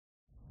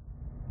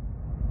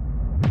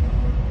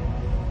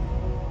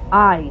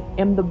I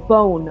am the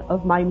bone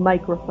of my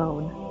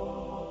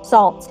microphone.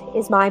 Salt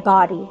is my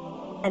body,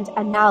 and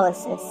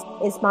analysis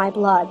is my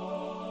blood.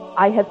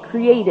 I have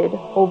created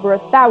over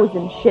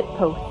 1,000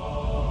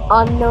 shitposts.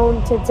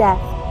 Unknown to death,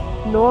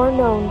 nor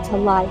known to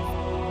life.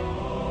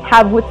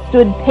 Have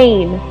withstood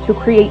pain to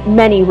create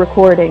many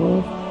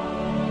recordings.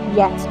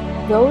 Yet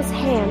those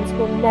hands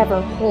will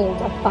never hold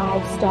a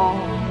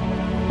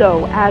 5-star.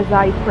 So as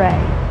I pray,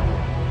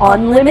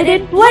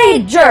 Unlimited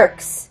Blade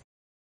Jerks!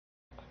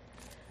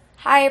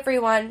 Hi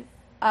everyone.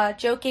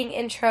 Joking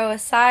intro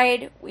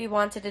aside, we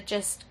wanted to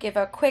just give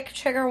a quick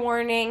trigger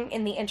warning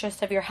in the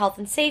interest of your health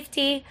and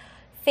safety.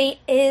 Fate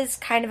is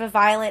kind of a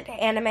violent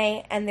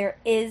anime, and there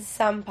is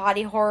some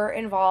body horror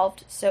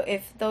involved, so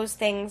if those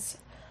things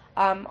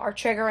are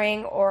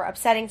triggering or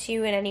upsetting to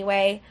you in any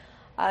way,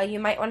 you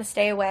might want to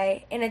stay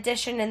away. In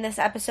addition, in this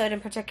episode in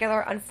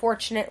particular,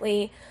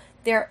 unfortunately,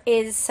 there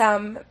is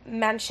some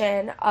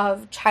mention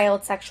of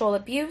child sexual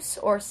abuse,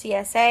 or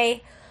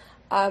CSA.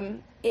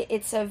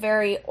 It's a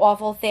very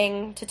awful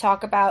thing to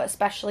talk about,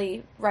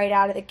 especially right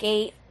out of the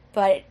gate,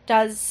 but it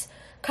does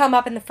come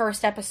up in the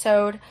first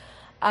episode.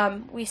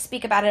 We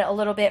speak about it a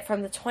little bit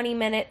from the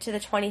 20-minute to the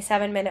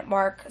 27-minute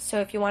mark,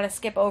 so if you want to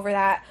skip over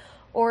that,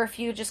 or if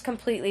you just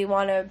completely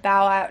want to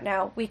bow out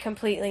now, we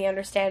completely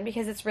understand,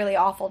 because it's really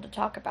awful to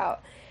talk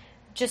about.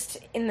 Just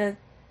in the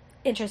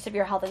interest of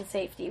your health and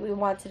safety, we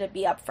wanted to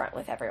be upfront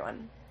with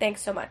everyone.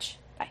 Thanks so much.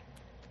 Bye.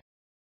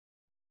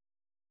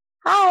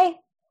 Hi!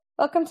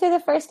 Welcome to the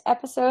first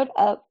episode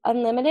of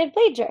Unlimited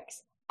Blade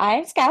Jerks.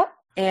 I'm Scout.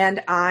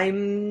 And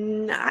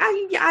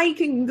I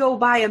can go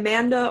by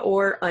Amanda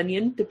or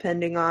Onion,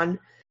 depending on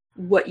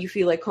what you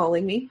feel like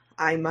calling me.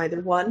 I'm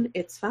either one.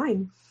 It's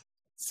fine.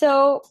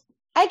 So,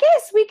 I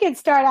guess we could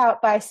start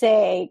out by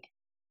saying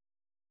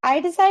I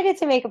decided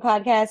to make a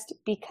podcast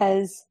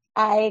because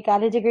I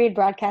got a degree in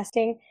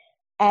broadcasting,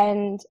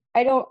 and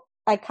I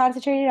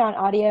concentrated on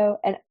audio,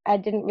 and I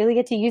didn't really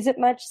get to use it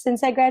much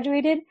since I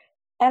graduated.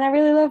 And I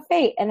really love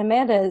Fate, and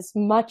Amanda is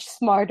much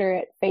smarter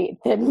at Fate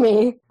than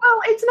me.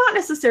 Well, it's not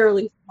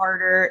necessarily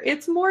smarter.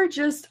 It's more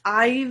just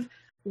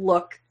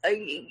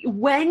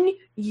when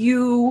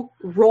you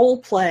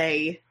role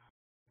play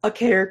a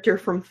character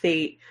from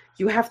Fate,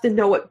 you have to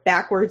know it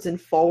backwards and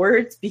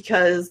forwards,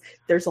 because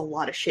there's a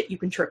lot of shit you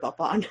can trip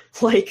up on.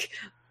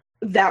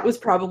 That was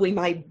probably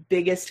my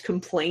biggest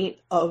complaint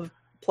of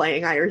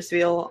playing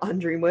Irisville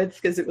on Dreamwidth,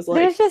 because it was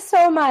there's just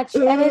so much,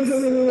 and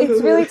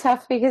it's really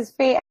tough, because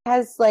Fate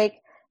has,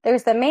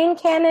 there's the main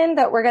canon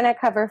that we're going to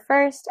cover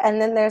first,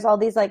 and then there's all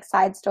these,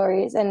 side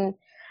stories, and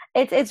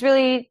it's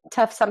really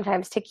tough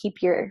sometimes to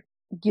keep your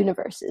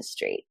universes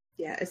straight.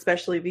 Yeah,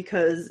 especially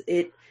because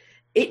it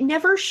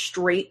never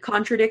straight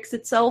contradicts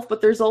itself, but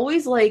there's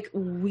always,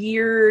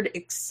 weird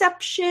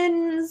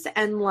exceptions,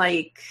 and,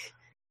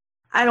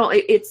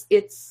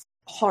 it's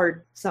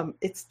hard.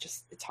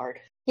 It's hard.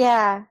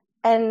 Yeah.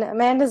 And I'm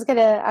going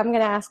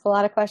to ask a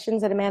lot of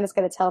questions, and Amanda's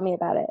going to tell me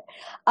about it.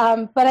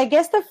 But I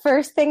guess the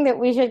first thing that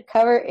we should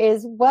cover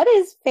is, what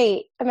is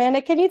Fate?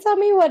 Amanda, can you tell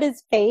me what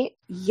is Fate?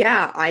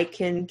 Yeah, I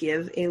can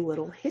give a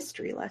little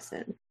history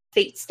lesson.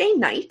 Fate Stay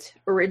Night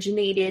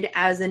originated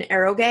as an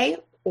eroge,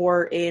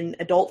 or an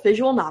adult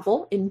visual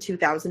novel, in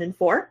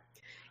 2004.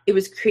 It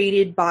was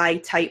created by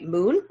Type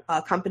Moon,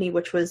 a company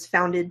which was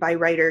founded by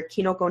writer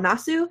Kinoko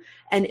Nasu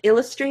and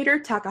illustrator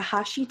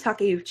Takahashi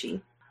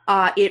Takeuchi.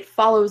 It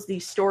follows the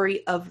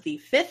story of the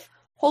Fifth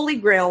Holy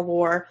Grail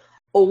War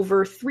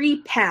over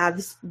 3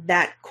 paths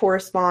that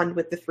correspond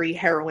with the 3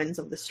 heroines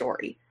of the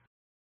story.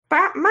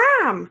 But,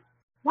 Mom,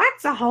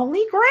 what's a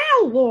Holy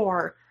Grail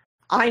War?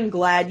 I'm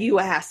glad you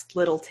asked,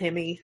 little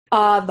Timmy.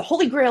 The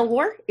Holy Grail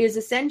War is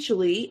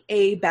essentially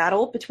a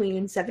battle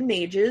between 7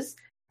 mages,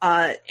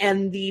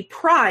 and the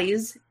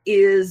prize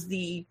is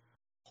the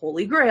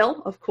Holy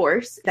Grail, of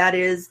course. That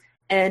is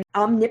an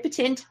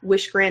omnipotent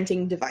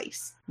wish-granting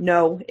device.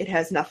 No, it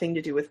has nothing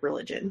to do with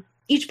religion.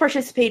 Each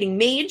participating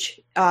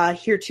mage,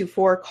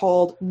 heretofore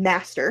called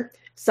Master,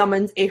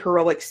 summons a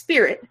heroic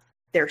spirit,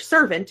 their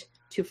servant,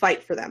 to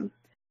fight for them.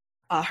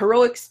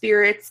 Heroic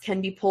spirits can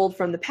be pulled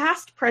from the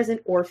past,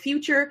 present, or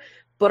future,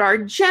 but are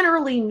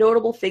generally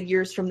notable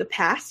figures from the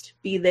past,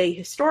 be they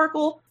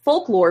historical,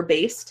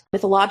 folklore-based,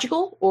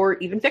 mythological, or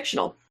even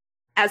fictional.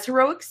 As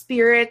heroic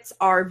spirits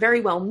are very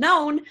well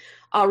known,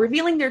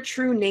 revealing their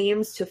true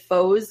names to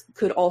foes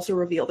could also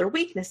reveal their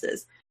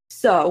weaknesses.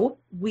 So,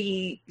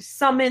 we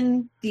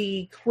summon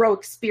the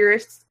heroic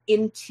spirits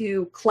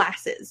into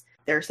classes.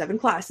 There are 7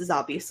 classes,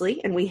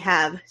 obviously, and we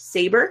have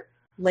Saber,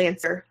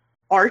 Lancer,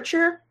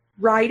 Archer,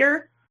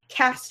 Rider,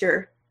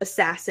 Caster,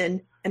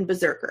 Assassin, and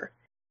Berserker.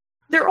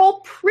 They're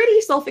all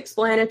pretty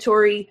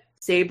self-explanatory.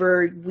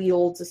 Saber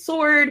wields a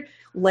sword,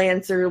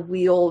 Lancer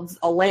wields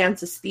a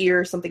lance, a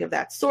spear, something of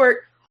that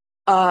sort.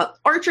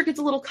 Archer gets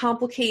a little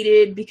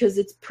complicated because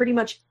it's pretty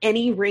much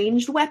any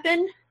ranged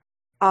weapon.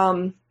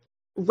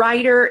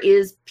 Rider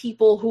is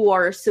people who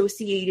are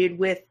associated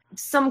with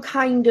some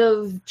kind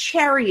of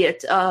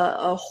chariot,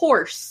 a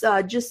horse,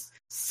 just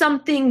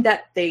something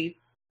that they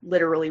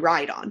literally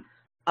ride on.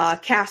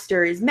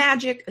 Caster is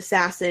magic.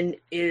 Assassin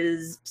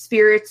is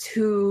spirits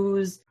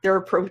whose their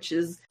approach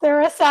is...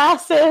 They're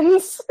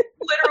assassins.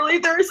 Literally,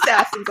 they're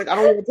assassins. Like, I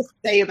don't know what to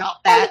say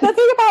about that. And the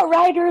thing about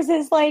riders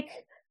is,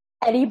 like,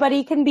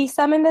 anybody can be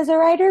summoned as a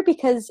rider,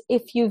 because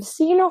if you've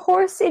seen a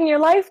horse in your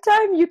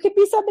lifetime, you could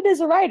be summoned as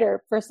a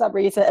rider for some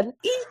reason.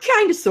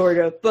 Kind of, sort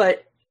of,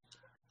 but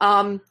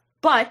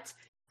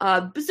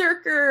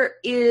Berserker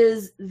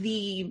is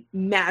the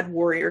Mad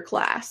Warrior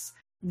class.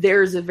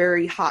 There's a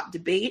very hot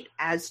debate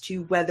as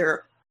to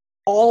whether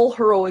all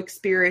heroic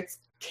spirits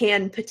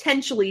can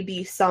potentially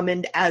be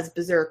summoned as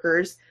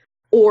Berserkers,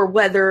 or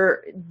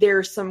whether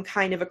there's some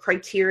kind of a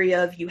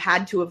criteria of you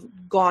had to have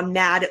gone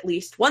mad at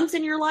least once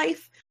in your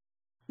life.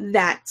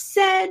 That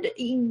said,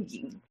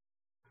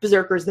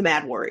 Berserker's the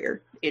Mad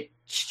Warrior. It's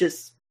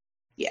just,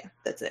 yeah,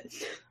 that's it.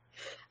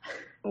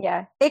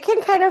 Yeah, it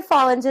can kind of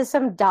fall into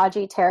some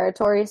dodgy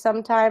territory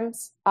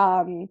sometimes.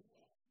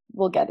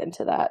 We'll get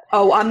into that.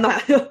 Oh, I'm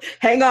not...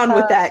 Hang on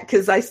with that,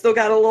 because I still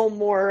got a little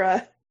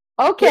more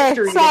okay,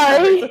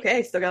 sorry.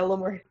 Okay, still got a little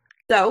more.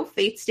 So,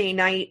 Fate Stay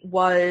Night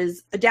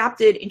was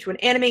adapted into an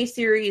anime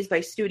series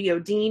by Studio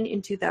Dean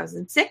in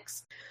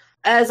 2006.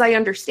 As I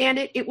understand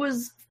it, it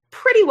was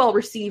pretty well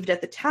received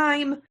at the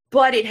time,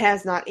 but it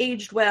has not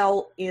aged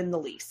well in the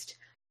least.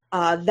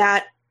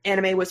 That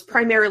anime was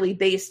primarily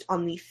based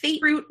on the Fate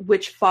route,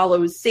 which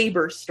follows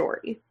Saber's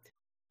story.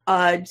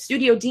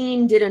 Studio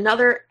Dean did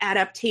another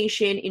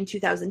adaptation in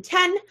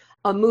 2010,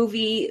 a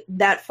movie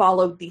that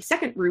followed the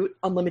second route,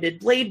 Unlimited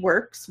Blade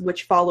Works,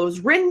 which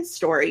follows Rin's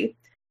story.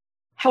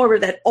 However,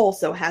 that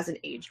also hasn't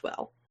aged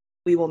well.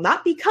 We will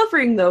not be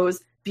covering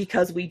those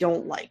because we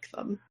don't like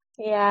them.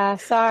 Yeah,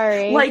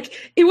 sorry.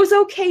 Like, it was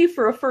okay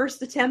for a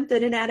first attempt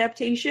at an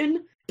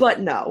adaptation,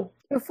 but no.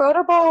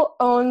 Ufotable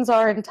owns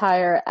our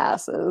entire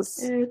asses.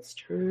 It's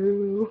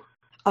true.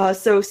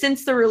 So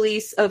since the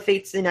release of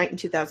Fate Stay Night in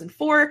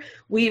 2004,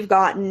 we've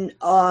gotten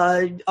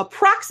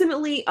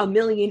approximately 1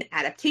 million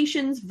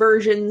adaptations,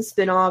 versions,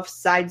 spin-offs,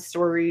 side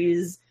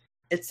stories,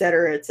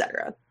 etc.,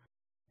 etc.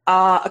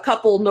 A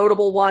couple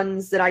notable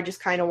ones that I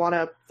just kind of want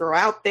to throw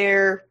out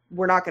there.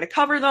 We're not going to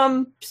cover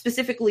them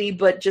specifically,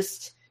 but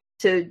just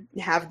to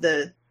have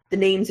the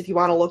names if you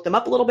want to look them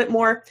up a little bit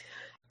more.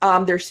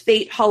 There's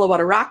Fate Hollow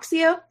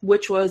Ataraxia,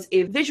 which was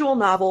a visual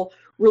novel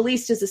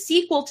released as a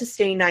sequel to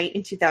Stay Night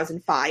in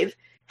 2005.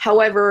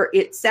 However,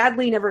 it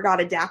sadly never got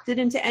adapted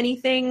into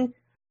anything,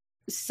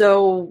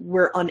 so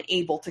we're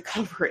unable to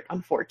cover it,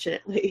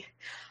 unfortunately.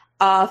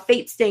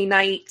 Fate Stay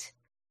Night,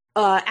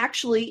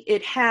 actually,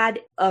 it had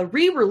a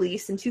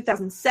re-release in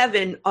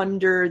 2007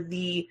 under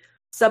the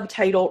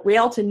subtitle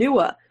Realta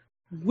Nua,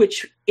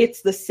 which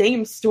it's the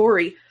same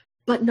story,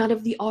 but none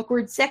of the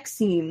awkward sex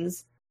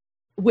scenes,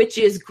 which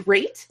is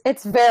great.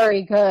 It's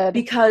very good.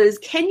 Because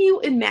can you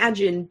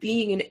imagine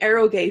being an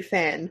eroge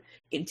fan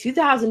in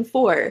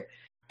 2004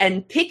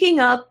 and picking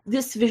up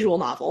this visual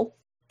novel,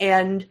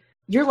 and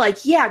you're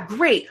like, yeah,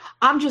 great,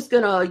 I'm just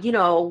gonna,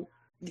 do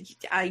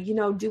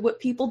what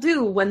people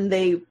do when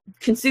they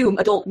consume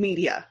adult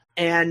media.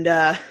 And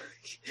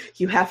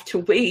you have to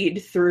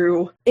wade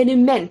through an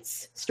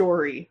immense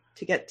story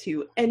to get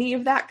to any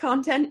of that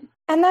content.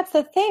 And that's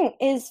the thing,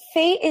 is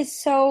Fate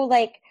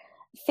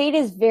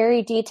is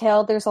very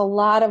detailed. There's a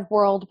lot of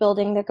world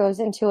building that goes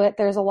into it.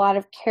 There's a lot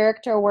of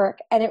character work,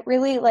 and it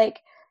really,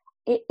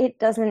 it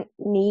doesn't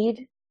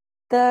need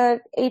the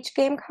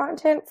H-game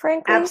content,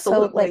 frankly.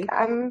 Absolutely.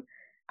 So,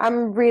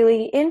 I'm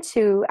really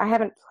into... I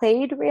haven't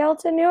played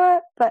Realta Nua,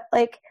 but,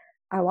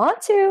 I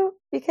want to,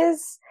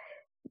 because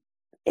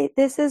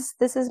this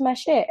is my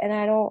shit, and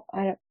I don't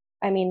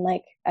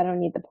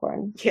need the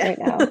porn right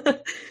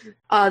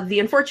now. The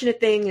unfortunate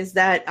thing is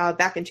that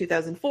back in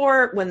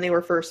 2004, when they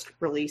were first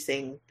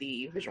releasing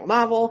the visual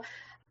novel,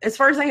 as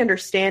far as I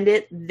understand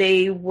it,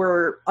 they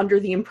were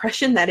under the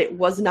impression that it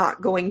was not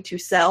going to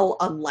sell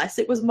unless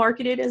it was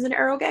marketed as an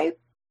eroge,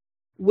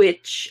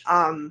 which,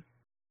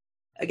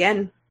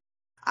 again,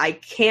 I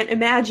can't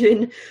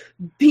imagine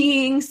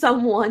being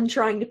someone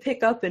trying to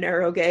pick up an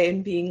eroge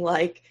and being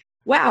like,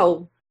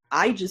 wow,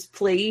 I just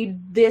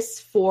played this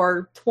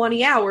for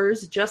 20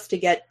 hours just to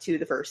get to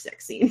the first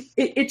sex scene.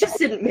 It just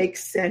didn't make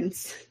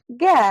sense.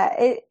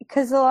 Yeah,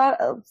 because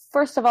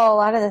first of all, a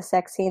lot of the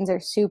sex scenes are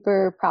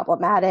super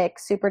problematic,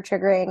 super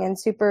triggering, and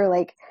super,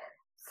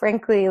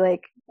 frankly,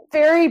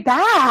 very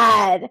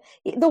bad.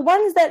 The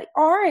ones that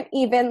aren't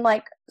even,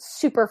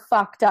 super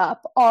fucked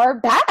up are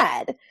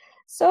bad.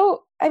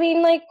 So,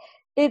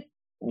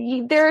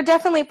 there are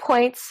definitely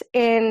points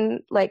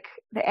in,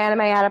 the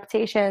anime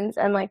adaptations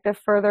and, the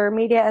further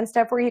media and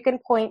stuff where you can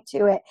point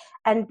to it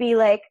and be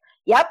like,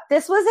 yep,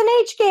 this was an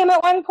H game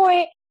at one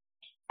point,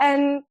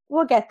 and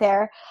we'll get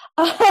there.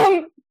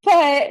 But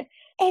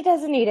it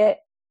doesn't need it.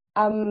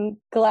 I'm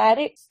glad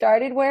it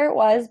started where it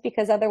was,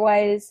 because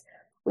otherwise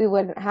we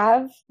wouldn't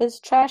have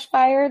this trash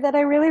fire that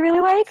I really, really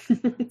like.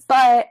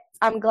 But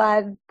I'm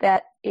glad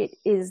that it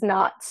is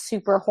not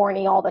super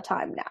horny all the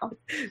time now.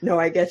 No,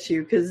 I get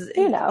you, because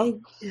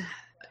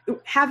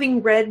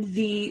having read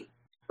the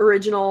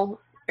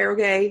original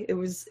eroge.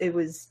 It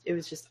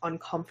was just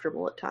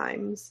uncomfortable at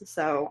times.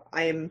 So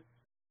I am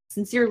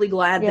sincerely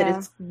glad that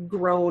it's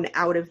grown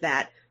out of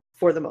that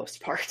for the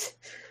most part.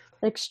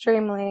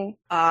 Extremely.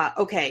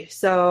 Okay,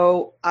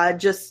 so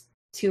just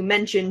to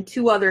mention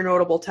two other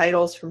notable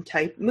titles from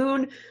Type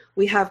Moon,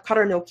 we have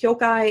Kara no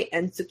Kyokai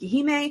and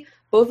Tsukihime.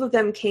 Both of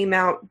them came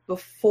out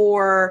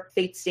before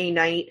Fate Stay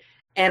Night,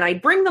 and I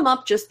bring them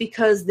up just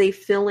because they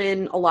fill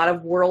in a lot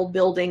of world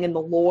building and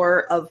the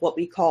lore of what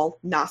we call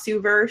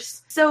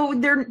Nasuverse. So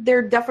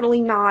they're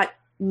definitely not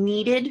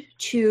needed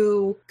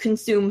to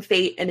consume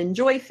Fate and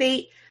enjoy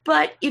Fate.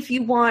 But if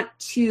you want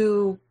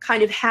to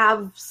kind of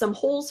have some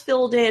holes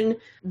filled in,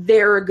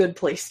 they're a good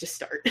place to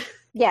start.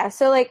 Yeah,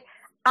 so, like,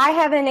 I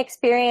haven't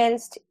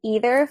experienced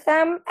either of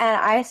them, and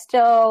I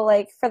still,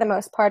 like, for the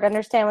most part,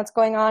 understand what's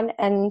going on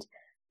and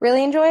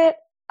really enjoy it.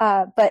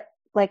 But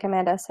like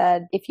Amanda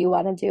said, if you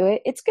want to do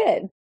it, it's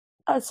good.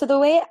 So the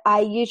way I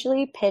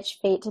usually pitch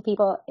Fate to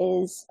people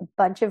is a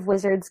bunch of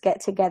wizards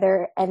get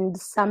together and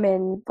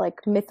summon,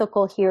 like,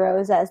 mythical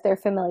heroes as their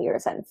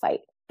familiars and fight.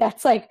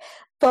 That's, like,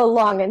 the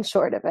long and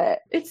short of it.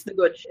 It's the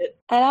good shit.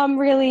 And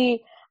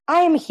I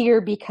am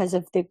here because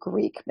of the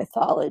Greek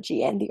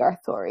mythology and the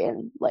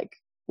Arthurian, like,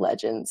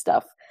 legend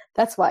stuff.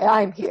 That's why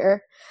I'm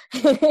here.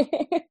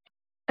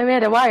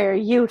 Amanda, why are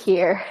you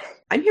here?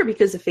 I'm here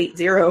because of Fate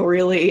Zero,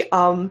 really,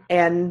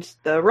 and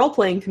the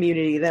role-playing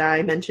community that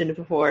I mentioned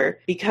before,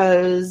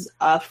 because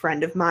a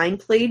friend of mine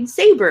played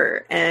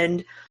Saber,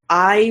 and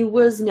I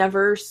was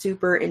never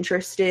super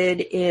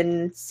interested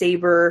in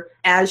Saber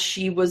as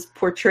she was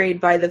portrayed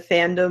by the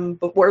fandom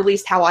before, or at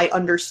least how I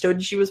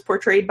understood she was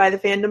portrayed by the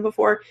fandom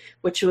before,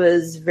 which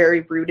was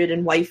very rooted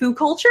in waifu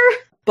culture.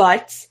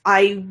 But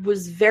I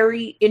was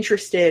very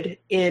interested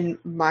in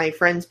my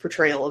friend's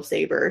portrayal of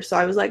Saber, so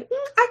I was like,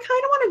 I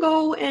kind of want to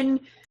go and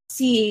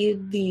see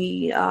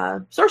the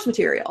source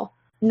material.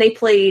 And they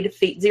played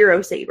Fate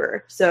Zero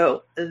Saber,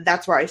 so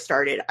that's where I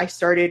started. I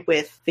started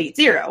with Fate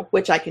Zero,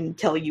 which I can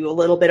tell you a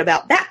little bit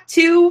about that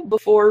too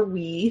before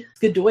we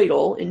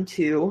skedoidle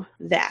into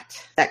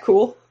that. That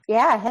cool?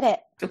 Yeah, hit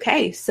it.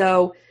 Okay,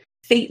 so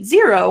Fate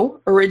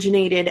Zero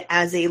originated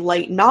as a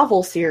light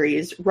novel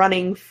series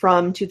running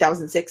from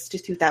 2006 to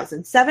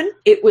 2007.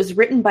 It was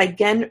written by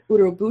Gen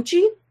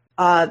Urobuchi.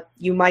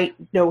 You might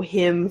know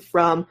him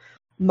from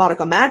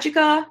Madoka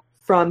Magica,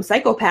 from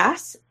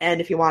Psycho-Pass,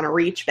 and if you want to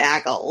reach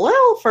back a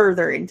little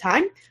further in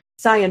time,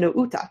 Saya no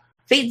Uta.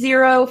 Fate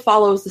Zero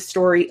follows the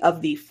story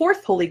of the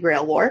Fourth Holy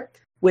Grail War,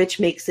 which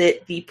makes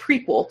it the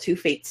prequel to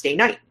Fate Stay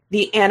Night.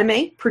 The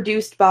anime,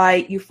 produced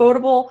by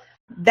Ufotable,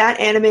 that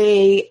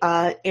anime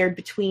aired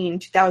between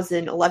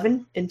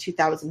 2011 and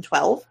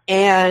 2012,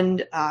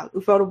 and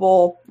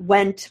Ufotable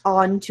went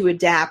on to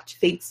adapt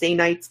Fate Stay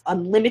Night's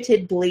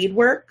Unlimited Blade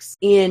Works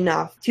in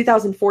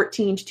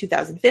 2014 to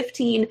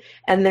 2015,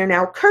 and they're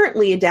now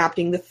currently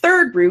adapting the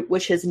third route,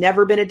 which has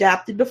never been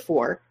adapted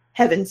before,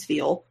 Heaven's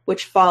Feel,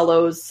 which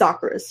follows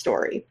Sakura's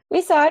story.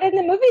 We saw it in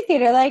the movie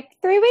theater like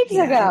 3 weeks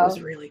ago. It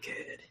was really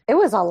good. It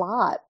was a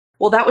lot.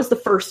 Well, that was the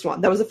first one.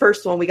 That was the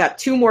first one. We got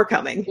 2 more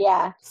coming.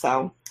 Yeah.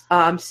 So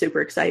I'm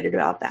super excited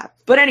about that.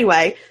 But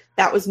anyway,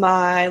 that was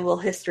my little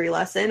history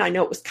lesson. I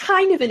know it was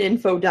kind of an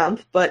info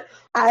dump, but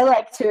I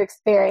like to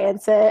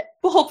experience it.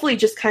 We'll hopefully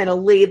just kind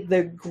of laid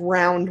the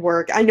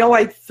groundwork. I know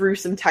I threw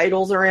some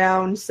titles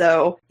around,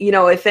 so,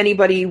 if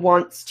anybody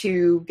wants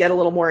to get a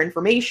little more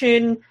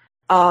information,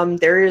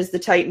 there is the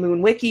Type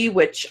Moon Wiki,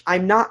 which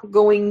I'm not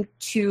going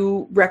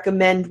to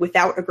recommend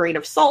without a grain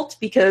of salt,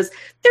 because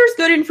there's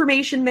good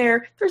information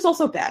there. There's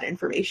also bad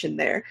information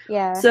there.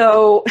 Yeah.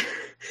 So,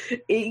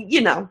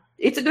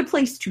 it's a good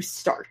place to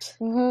start.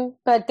 Mm-hmm.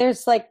 But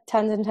there's like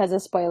tons and tons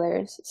of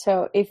spoilers.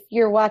 So if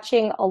you're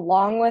watching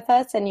along with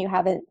us and you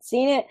haven't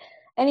seen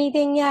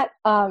anything yet,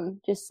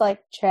 just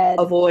like tread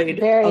Avoid.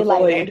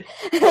 lightly.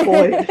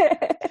 Avoid.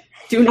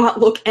 Do not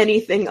look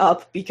anything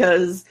up,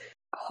 because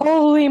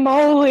holy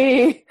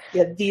moly!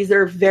 Yeah, these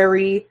are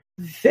very,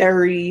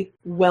 very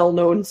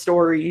well-known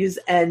stories,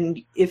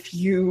 and if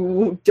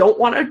you don't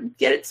want to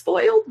get it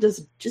spoiled,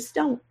 just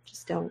don't.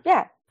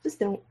 Yeah. Just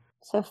don't.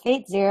 So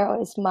Fate Zero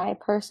is my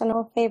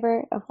personal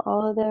favorite of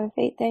all of the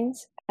Fate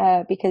things,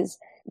 because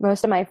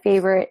most of my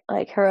favorite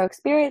hero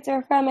experience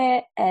are from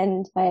it,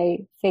 and my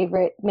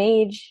favorite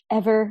mage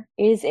ever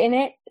is in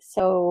it.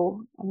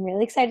 So I'm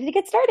really excited to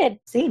get started.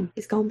 Same.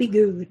 It's gonna be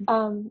good.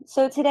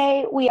 So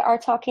today we are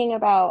talking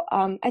about,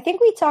 I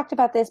think we talked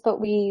about this,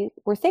 but we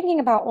were thinking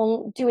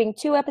about doing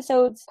 2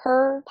 episodes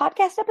per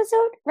podcast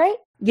episode, right?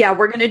 Yeah,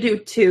 we're going to do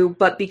 2,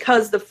 but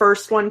because the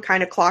first one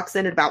kind of clocks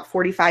in at about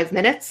 45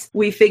 minutes,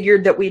 we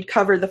figured that we'd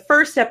cover the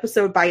first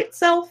episode by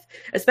itself,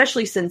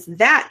 especially since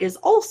that is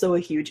also a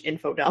huge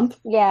info dump.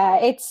 Yeah,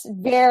 it's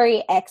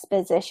very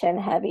exposition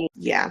heavy.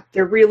 Yeah,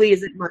 there really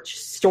isn't much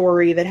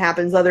story that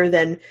happens other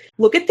than,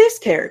 look at this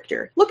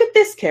character, look at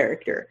this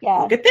character,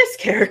 look at this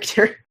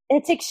character.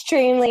 It's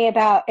extremely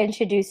about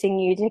introducing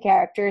you to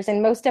characters,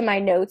 and most of my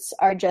notes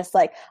are just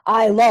like,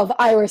 I love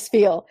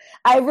Irisfeel.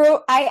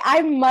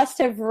 I must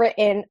have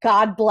written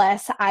God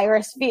bless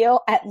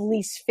Irisfeel at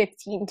least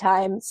 15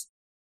 times.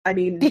 I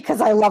mean,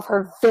 because I love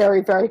her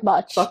very, very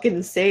much.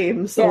 Fucking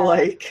same, so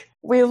like...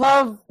 We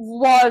love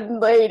one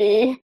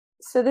lady.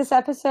 So this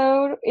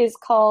episode is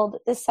called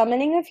The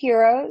Summoning of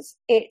Heroes.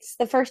 It's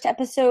the first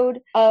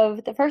episode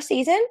of the first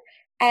season,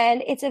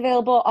 and it's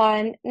available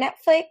on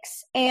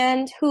Netflix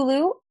and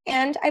Hulu,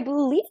 and I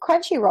believe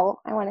Crunchyroll,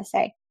 I want to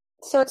say.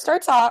 So it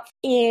starts off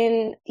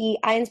in the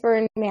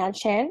Ainsburn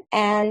mansion,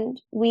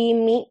 and we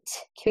meet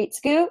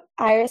Kiritsugu,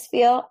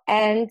 Irisfiel,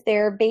 and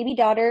their baby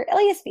daughter,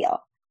 Iliasfiel.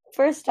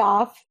 First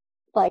off,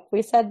 like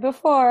we said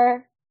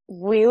before,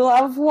 we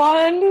love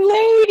one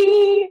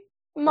lady!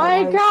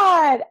 My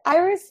God!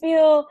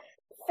 Irisfiel,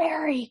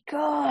 very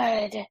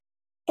good.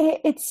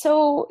 It's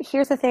so,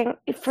 here's the thing,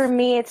 for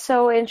me it's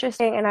so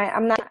interesting, and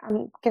I'm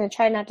going to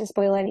try not to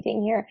spoil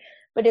anything here,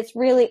 but it's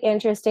really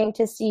interesting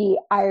to see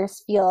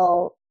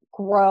Irisfiel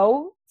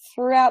grow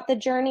throughout the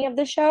journey of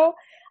the show,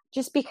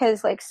 just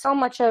because like so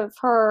much of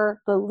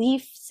her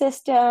belief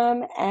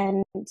system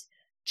and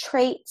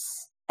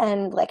traits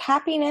and like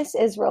happiness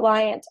is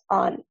reliant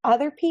on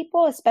other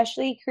people,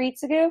 especially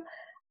Kiritsugu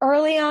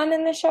early on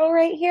in the show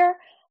right here.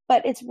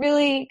 But it's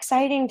really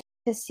exciting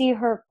to see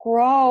her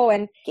grow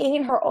and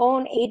gain her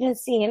own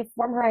agency and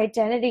form her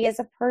identity as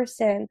a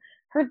person.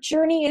 Her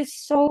journey is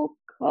so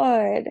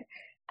good,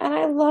 and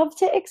I love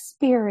to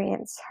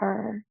experience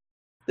her.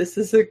 This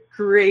is a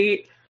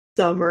great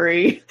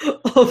summary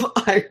of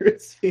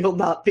Irisfiel,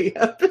 not the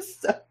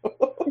episode.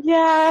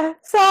 Yeah,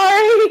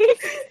 sorry.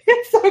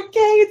 It's okay,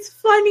 it's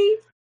funny.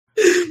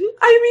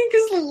 I mean,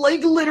 because,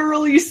 like,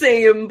 literally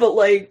same, but,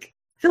 like,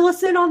 fill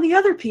us in on the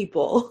other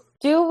people.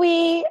 Do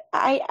we?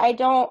 I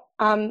don't,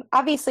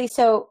 obviously,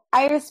 so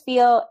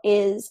Irisfiel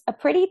is a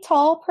pretty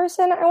tall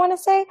person, I want to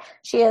say.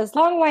 She has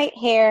long white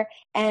hair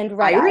and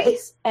red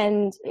eyes.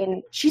 And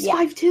she's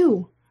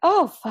 5'2".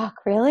 Oh,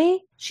 fuck,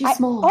 really? She's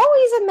small. I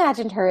always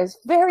imagined her as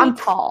very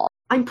tall.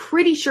 I'm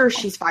pretty sure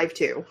she's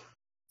 5'2".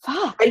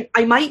 Fuck.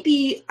 I might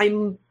be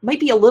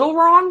a little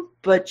wrong,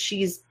 but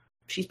she's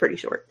pretty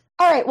short.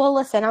 All right, well,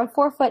 listen, I'm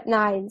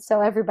 4'9",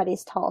 so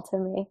everybody's tall to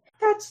me.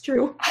 That's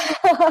true.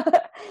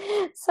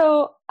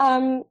 So,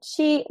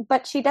 she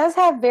does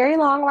have very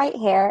long white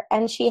hair,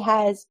 and she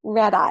has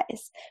red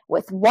eyes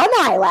with one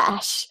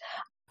eyelash.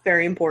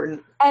 Very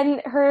important.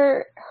 And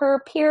her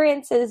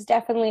appearance is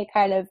definitely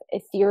kind of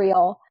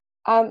ethereal.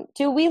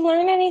 Do we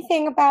learn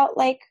anything about,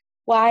 like,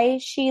 why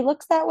she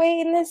looks that way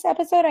in this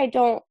episode? I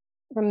don't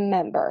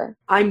remember.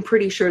 I'm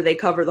pretty sure they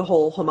cover the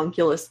whole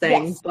homunculus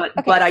thing, yes. but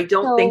I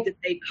don't think that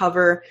they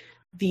cover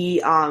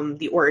the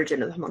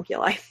origin of the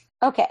homunculi.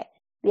 Okay.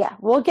 Yeah,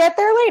 we'll get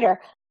there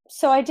later.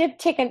 So I did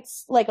take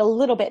a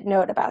little bit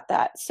note about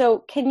that. So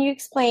can you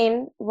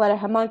explain what a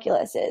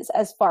homunculus is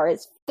as far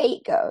as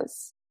fate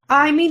goes?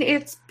 I mean,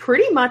 it's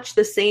pretty much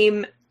the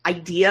same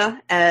idea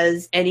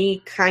as any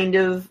kind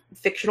of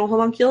fictional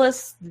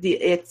homunculus.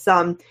 It's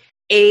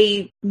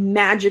a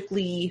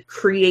magically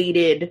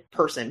created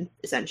person,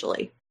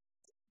 essentially.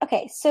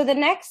 Okay, so the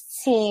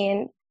next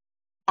scene,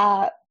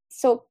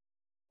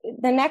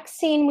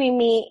 we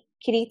meet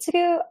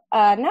Kiritsugu.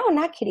 No,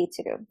 not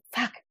Kiritsugu.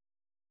 Fuck.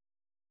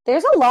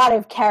 There's a lot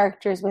of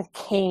characters with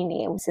K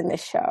names in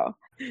this show.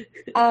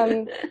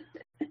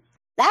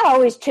 That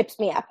always trips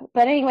me up.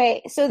 But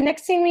anyway, so the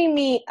next scene we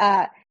meet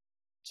Kire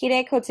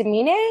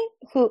Kotomine,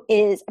 who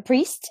is a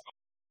priest.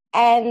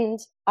 And,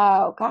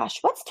 oh gosh,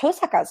 what's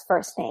Tohsaka's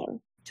first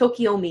name?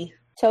 Tokiomi.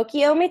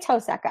 Tokiomi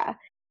Tohsaka.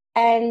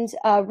 And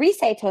Rise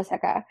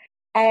Tohsaka.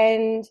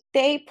 And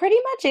they pretty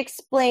much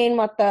explain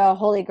what the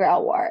Holy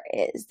Grail War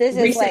is. This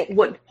is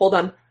hold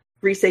on.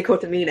 Rise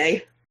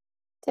Kotomine.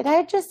 Did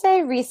I just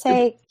say Rise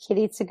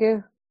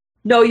Kiritsugu?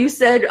 No, you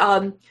said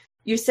Rise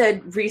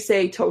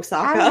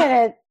Tohsaka. I'm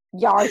gonna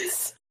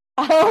yards.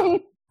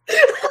 I'm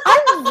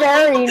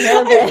very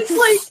nervous. It's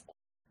like,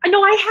 I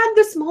know I had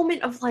this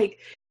moment of like,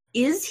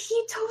 is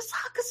he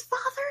Tohsaka's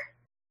father?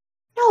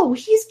 No,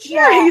 he's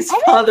Kire's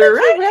father,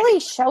 right? He really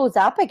shows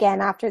up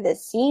again after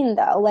this scene,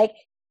 though. Like,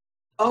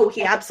 oh,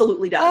 he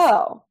absolutely does.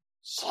 Oh,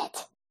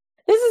 shit.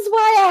 This is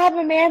why I have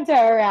Amanda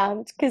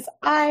around, because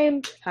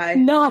I'm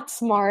not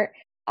smart.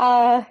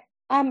 I'm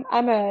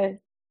a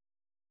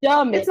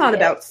dumb idiot. It's not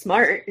about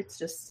smart. It's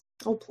just,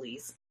 oh,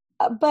 please.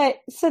 But,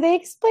 so they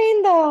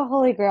explained the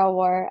Holy Grail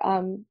War,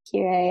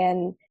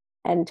 Kire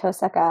and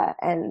Tohsaka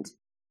and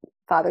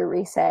Father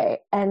Rise.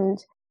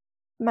 And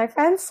my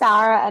friend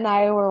Sarah and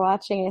I were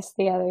watching this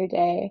the other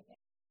day.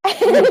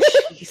 Oh,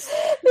 jeez.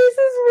 This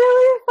is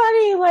really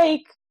funny,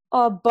 like,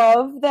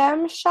 above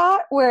them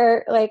shot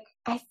where, like,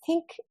 I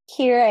think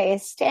Kire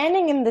is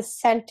standing in the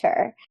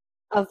center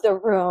of the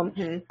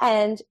room,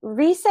 and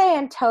Rise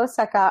and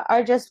Tohsaka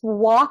are just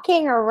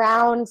walking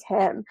around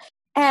him.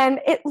 And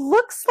it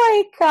looks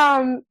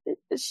like,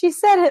 she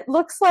said it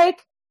looks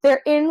like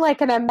they're in, like,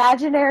 an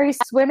imaginary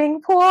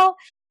swimming pool,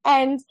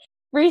 and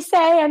Rise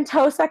and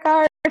Tohsaka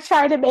are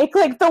trying to make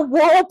like the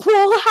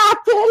whirlpool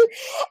happen,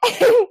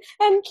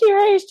 and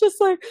Kirai's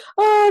just like,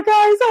 oh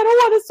guys, I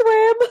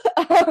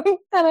don't want to swim.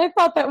 And I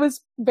thought that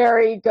was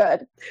very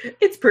good.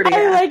 It's pretty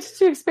I apt. liked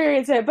to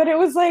experience it, but it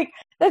was like,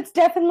 that's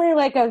definitely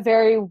like a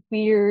very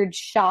weird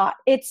shot.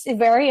 It's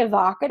very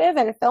evocative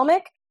and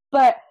filmic,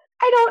 but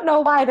I don't know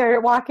why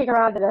they're walking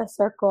around in a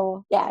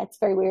circle. Yeah, it's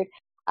very weird.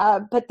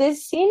 But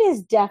this scene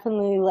is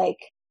definitely like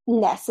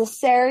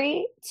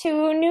necessary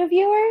to new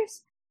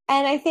viewers.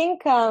 And I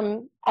think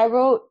I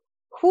wrote,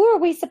 who are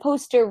we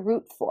supposed to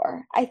root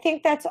for? I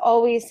think that's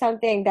always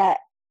something that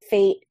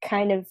Fate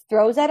kind of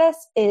throws at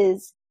us,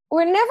 is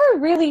we're never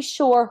really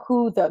sure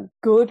who the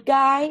good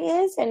guy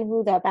is and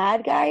who the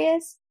bad guy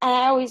is. And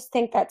I always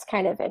think that's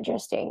kind of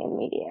interesting in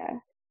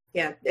media.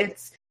 Yeah,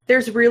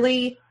 there's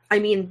really, I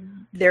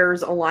mean,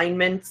 there's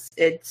alignments.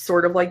 It's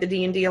sort of like the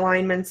D&D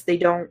alignments. They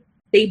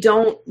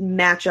don't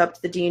match up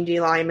to the D&D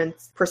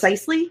alignments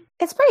precisely.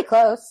 It's pretty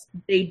close.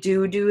 They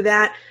do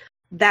that.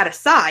 That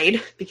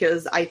aside,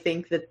 because I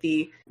think that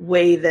the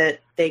way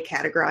that they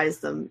categorize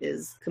them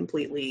is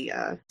completely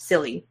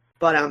silly.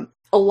 But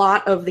a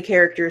lot of the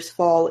characters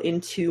fall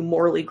into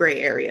morally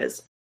gray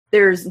areas.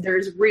 There's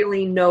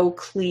really no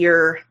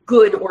clear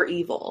good or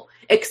evil,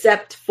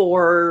 except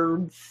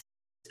for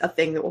a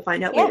thing that we'll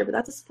find out later, but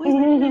that's a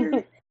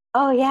spoiler.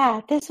 Oh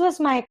yeah, this was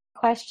my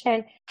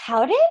question.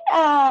 How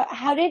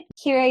did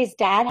Kirai's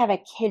dad have a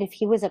kid if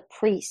he was a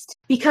priest?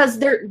 Because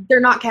they're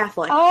not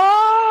Catholic.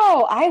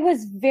 Oh, I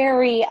was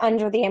very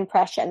under the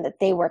impression that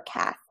they were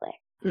Catholic.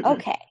 Mm-mm.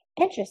 Okay,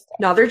 interesting.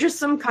 No, they're just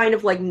some kind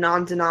of like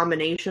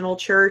non-denominational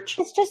church.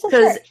 It's just a church.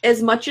 Because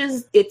as much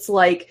as it's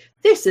like,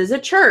 this is a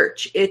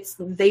church,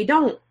 they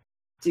don't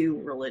do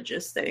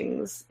religious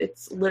things.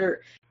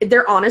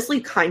 They're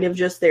honestly kind of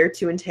just there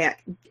to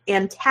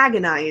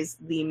antagonize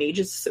the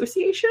Mages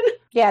Association.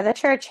 Yeah, the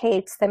church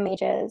hates the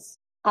mages.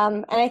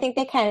 And I think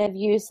they kind of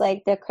use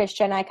like the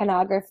Christian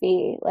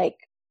iconography like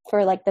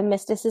for like the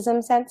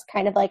mysticism sense,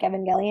 kind of like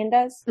Evangelion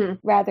does,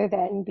 rather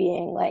than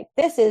being like,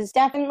 this is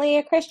definitely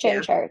a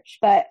Christian church.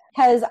 But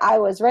because I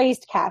was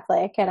raised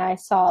Catholic and I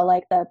saw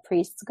like the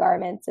priest's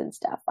garments and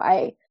stuff,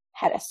 I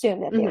had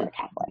assumed that they were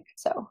Catholic.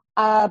 So,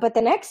 but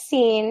the next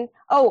scene,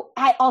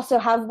 I also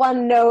have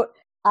one note.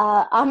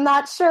 I'm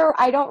not sure,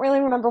 I don't really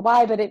remember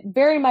why, but it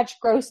very much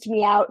grossed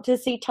me out to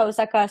see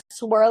Tohsaka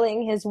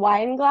swirling his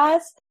wine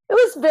glass. It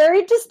was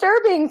very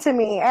disturbing to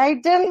me. I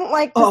didn't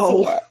like to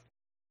see it.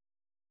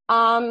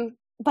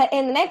 But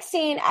in the next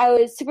scene, I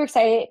was super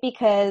excited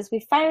because we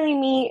finally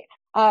meet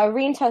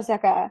Rin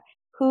Tohsaka,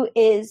 who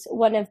is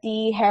one of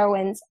the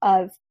heroines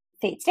of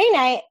Fate Stay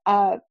Night,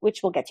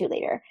 which we'll get to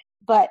later.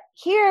 But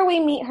here we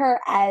meet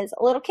her as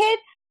a little kid.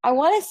 I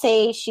want to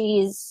say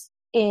she's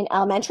in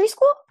elementary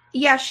school.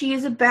 Yeah,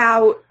 she's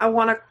about, I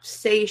want to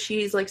say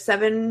she's like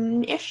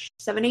 7-ish,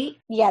 7, 8.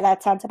 Yeah,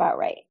 that sounds about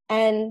right.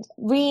 And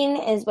Rin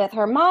is with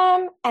her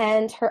mom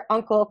and her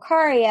uncle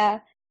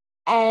Karia,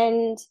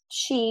 and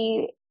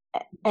she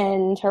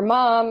and her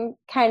mom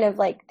kind of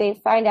like, they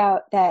find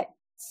out that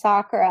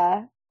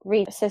Sakura,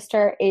 Rin's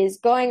sister, is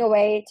going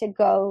away to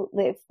go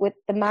live with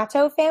the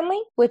Mato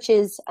family, which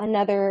is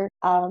another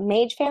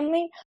mage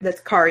family.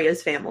 That's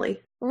Karia's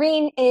family.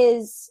 Rin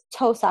is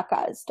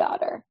Tohsaka's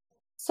daughter.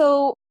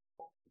 So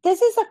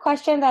this is a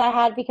question that I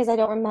had because I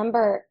don't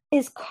remember.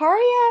 Is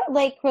Karia,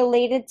 like,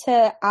 related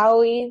to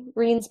Aoi,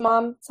 Rin's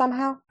mom,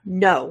 somehow?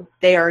 No,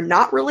 they are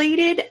not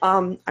related.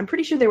 I'm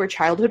pretty sure they were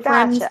childhood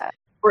friends,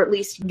 or at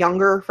least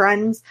younger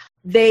friends.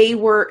 They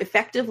were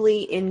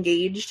effectively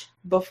engaged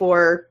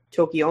before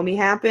Tokiomi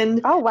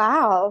happened. Oh,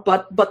 wow.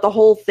 But the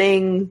whole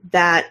thing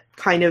that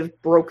kind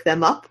of broke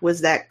them up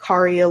was that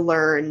Karia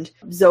learned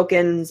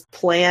Zoken's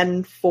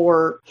plan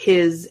for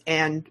his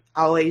and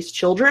Aoi's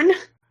children.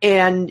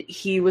 And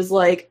he was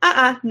like,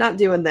 not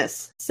doing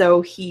this.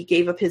 So he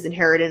gave up his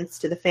inheritance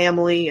to the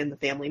family and the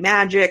family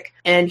magic,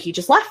 and he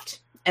just left.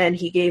 And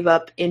he gave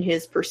up in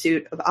his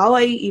pursuit of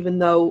Aoi, even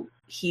though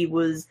he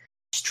was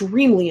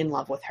extremely in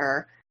love with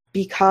her,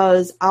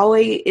 because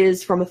Aoi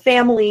is from a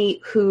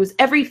family whose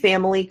every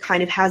family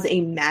kind of has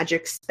a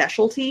magic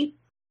specialty,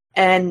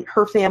 and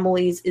her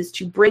family's is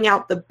to bring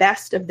out the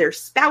best of their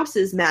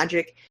spouse's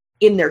magic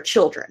in their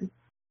children.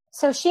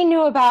 So she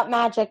knew about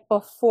magic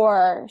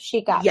before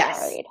she got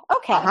married.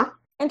 Okay.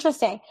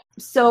 Interesting.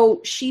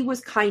 So she was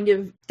kind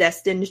of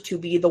destined to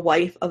be the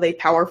wife of a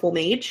powerful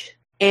mage.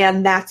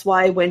 And that's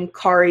why when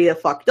Karia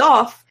fucked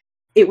off,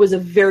 it was a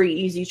very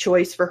easy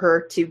choice for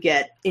her to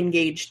get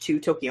engaged to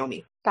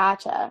Tokiomi.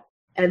 Gotcha.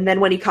 And then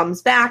when he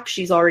comes back,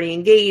 she's already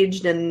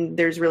engaged and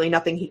there's really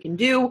nothing he can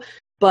do.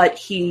 But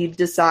he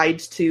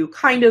decides to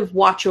kind of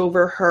watch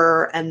over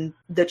her and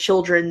the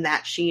children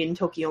that she and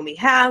Tokiomi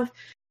have.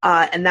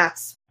 And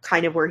that's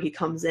kind of where he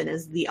comes in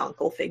as the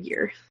uncle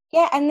figure.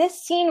 Yeah, and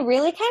this scene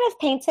really kind of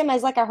paints him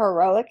as like a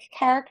heroic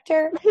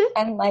character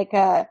and like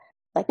a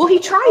he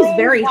tries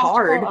very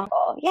hard.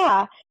 Uncle.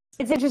 Yeah,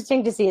 it's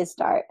interesting to see his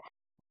start.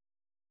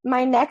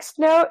 My next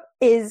note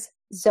is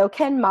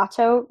Zoken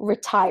Mato,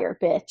 retire,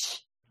 bitch.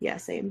 Yeah,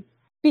 same.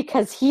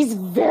 Because he's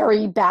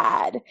very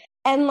bad.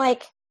 And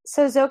like,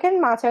 So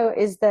Zoken Mato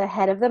is the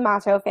head of the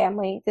Mato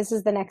family. This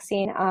is the next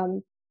scene.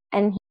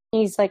 And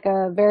he's like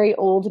a very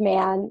old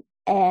man,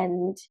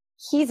 and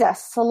he's a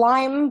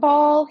slime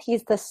ball.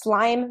 He's the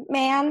slime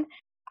man,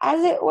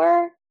 as it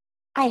were.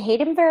 I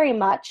hate him very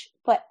much,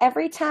 but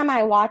every time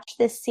I watch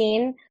this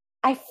scene,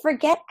 I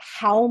forget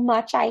how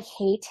much I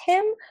hate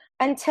him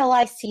until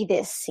I see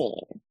this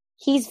scene.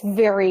 He's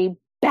very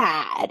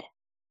bad.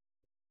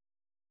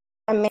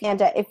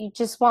 Amanda, if you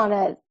just want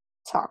to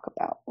talk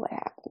about what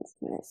happens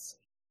in this,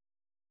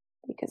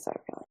 because I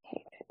really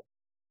hate it.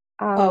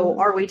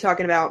 Are we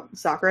talking about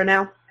Sakura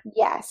now?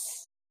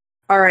 Yes.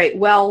 All right.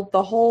 Well,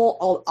 the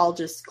whole I'll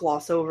just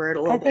gloss over it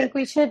a little bit. I think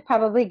we should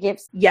probably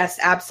give. Yes,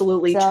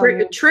 absolutely.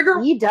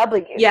 Trigger.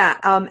 EW. Yeah.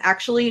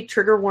 Actually,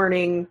 trigger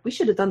warning. We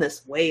should have done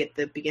this way at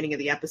the beginning of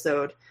the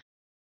episode.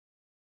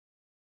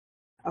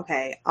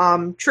 Okay.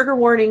 Trigger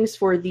warnings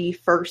for the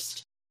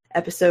first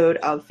episode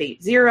of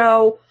Fate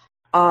Zero.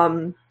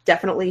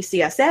 Definitely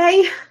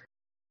CSA,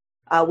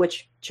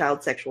 which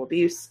child sexual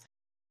abuse.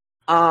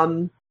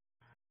 And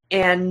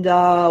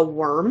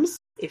worms.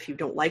 If you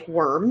don't like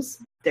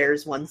worms,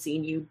 there's one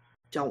scene you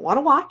don't want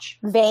to watch.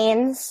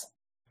 Veins.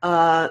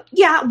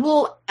 Yeah,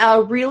 well,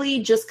 really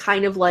just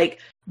kind of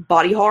like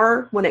body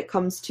horror when it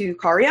comes to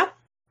Karya.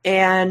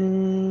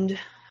 And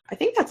I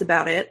think that's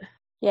about it.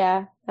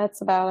 Yeah,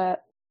 that's about it.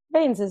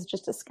 Veins is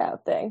just a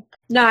scout thing.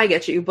 No, I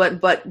get you,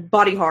 but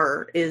body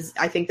horror is,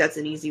 I think that's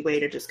an easy way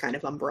to just kind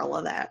of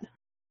umbrella that.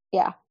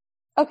 Yeah.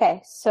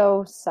 Okay,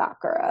 so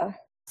Sakura.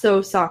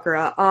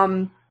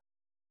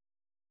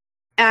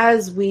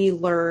 As we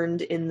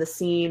learned in the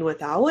scene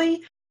with Aoi,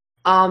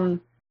 the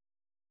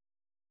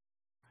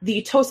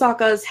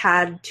Tosakas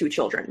had 2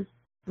 children,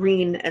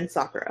 Rin and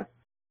Sakura.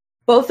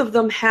 Both of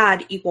them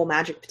had equal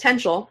magic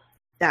potential.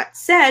 That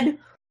said,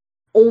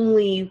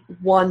 only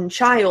one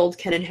child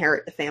can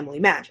inherit the family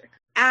magic.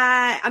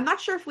 I'm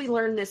not sure if we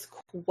learned this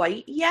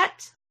quite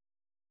yet,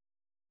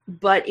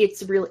 but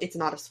it's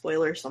not a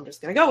spoiler, so I'm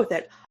just going to go with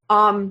it.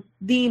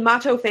 The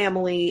Mato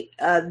family,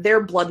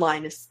 their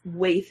bloodline is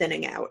way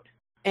thinning out,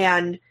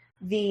 and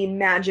the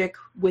magic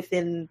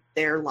within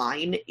their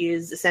line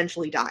is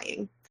essentially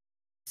dying.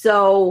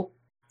 So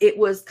it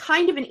was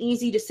kind of an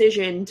easy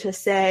decision to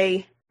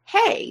say,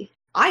 hey,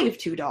 I have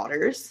 2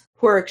 daughters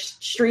who are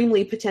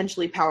extremely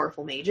potentially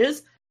powerful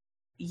mages.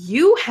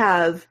 You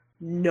have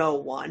no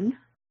one.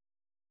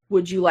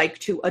 Would you like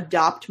to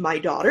adopt my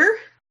daughter?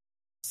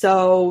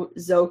 So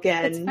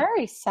Zoken... It's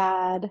very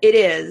sad. It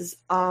is.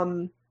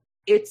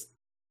 It's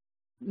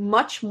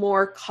much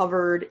more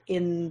covered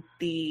in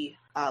the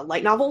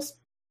light novels.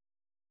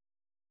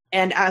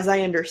 And as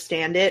I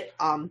understand it,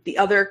 the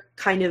other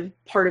kind of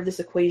part of this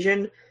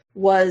equation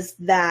was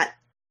that,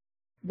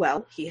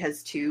 well, he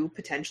has 2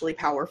 potentially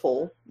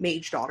powerful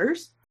mage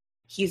daughters.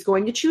 He's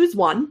going to choose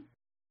one.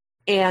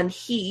 And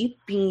he,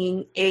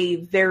 being a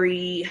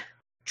very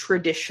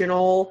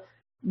traditional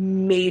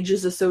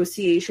Mages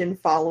Association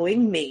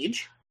following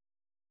mage,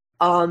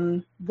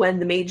 when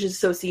the Mages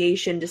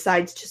Association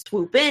decides to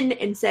swoop in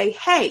and say,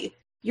 hey,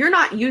 you're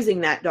not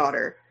using that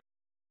daughter,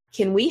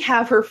 can we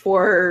have her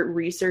for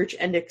research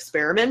and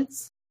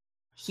experiments?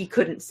 He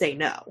couldn't say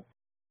no.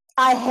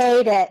 I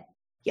hate it.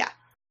 Yeah.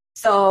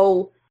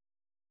 So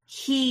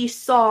he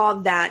saw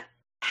that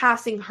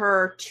passing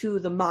her to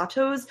the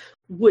Matos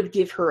would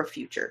give her a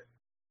future.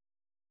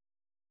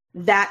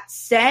 That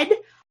said,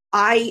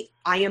 I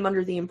am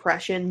under the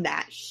impression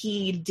that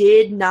he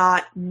did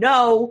not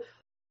know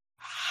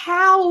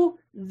how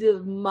the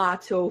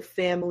Mato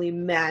family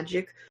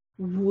magic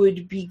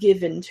would be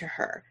given to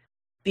her.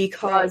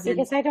 Because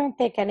I don't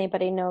think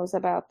anybody knows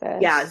about this.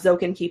 Yeah,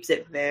 Zoken keeps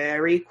it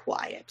very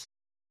quiet.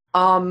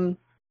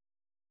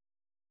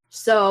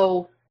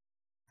 So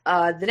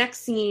the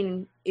next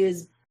scene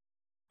is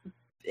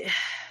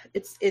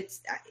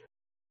it's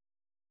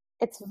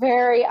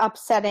very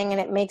upsetting,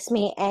 and it makes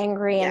me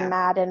angry and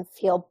mad and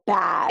feel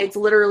bad. It's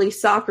literally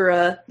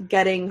Sakura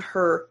getting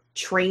her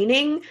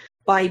training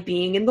by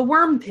being in the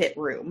worm pit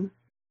room.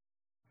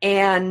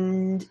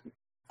 And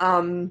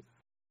I'm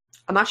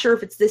not sure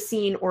if it's this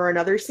scene or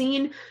another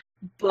scene,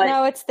 but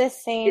no, it's this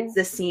scene. It's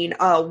this scene.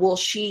 Well,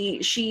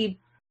 she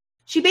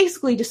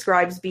basically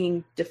describes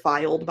being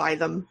defiled by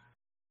them.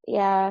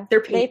 Yeah,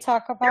 they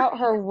talk about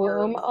her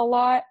womb a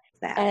lot,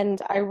 and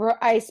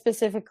I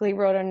specifically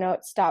wrote a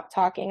note: stop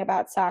talking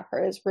about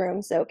Sakura's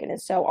room. Zoken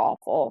is so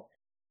awful.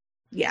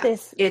 Yeah,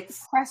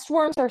 breast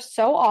worms are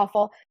so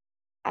awful.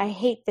 I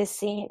hate this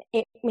scene.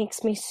 It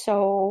makes me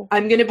so.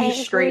 I'm gonna be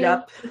straight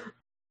up.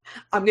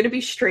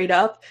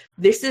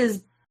 This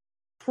is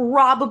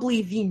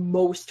probably the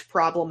most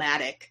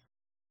problematic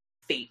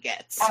Fate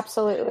gets.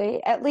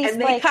 Absolutely. At least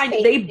and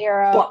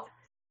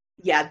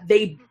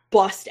they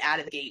bust out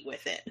of the gate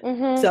with it.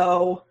 Mm-hmm.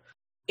 So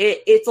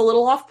it's a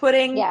little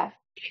off-putting. Yeah.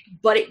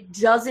 But it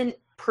doesn't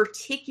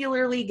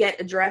particularly get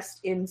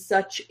addressed in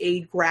such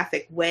a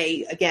graphic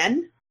way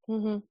again.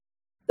 Mm-hmm.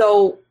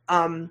 So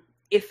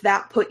if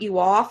that put you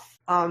off,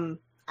 I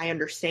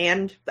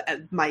understand.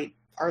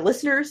 Our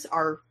listeners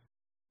are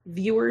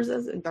viewers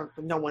as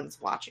no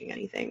one's watching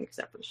anything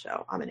except for the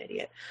show. I'm an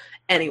idiot.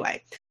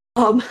 Anyway,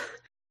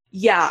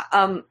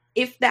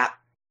 if that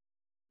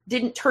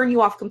didn't turn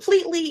you off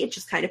completely, it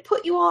just kind of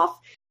put you off,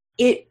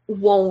 it's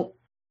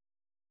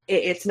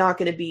not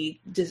going to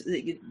be just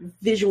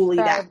visually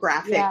that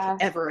graphic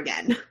ever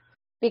again.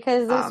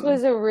 Because this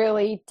was a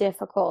really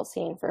difficult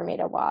scene for me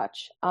to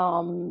watch.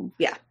 I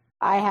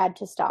had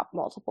to stop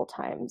multiple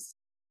times.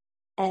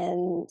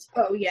 And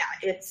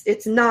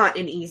it's not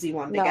an easy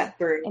one to get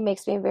through. It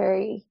makes me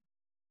very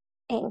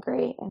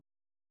angry and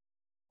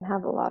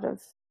have a lot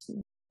of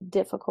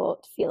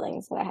difficult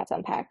feelings that I have to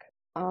unpack.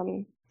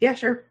 Yeah,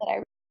 sure. That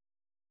I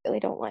really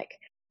don't like.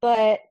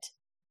 But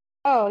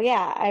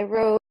I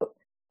wrote,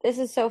 this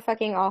is so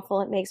fucking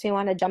awful. It makes me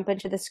want to jump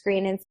into the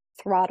screen and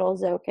throttle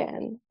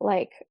Zoken.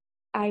 Like,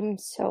 I'm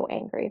so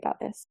angry about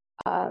this.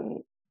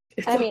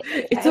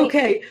 It's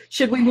okay.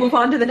 Should we move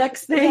on to the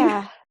next thing?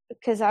 Yeah,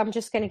 because I'm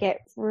just going to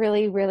get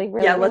really, really,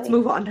 really... Yeah, let's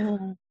move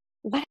on.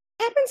 What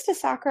happens to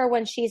Sakura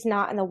when she's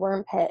not in the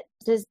worm pit?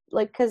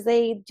 Because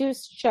they do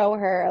show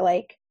her,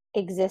 like,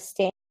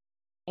 existing.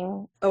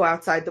 Oh,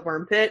 outside the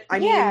worm pit? I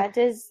mean...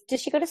 Does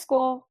she go to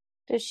school?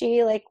 Does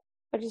she, like...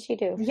 What does she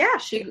do? Yeah,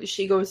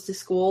 she goes to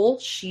school.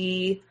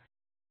 She's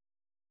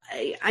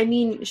a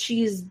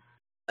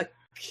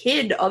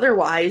kid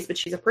otherwise, but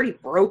she's a pretty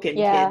broken kid,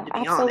 to be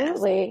honest.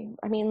 Absolutely.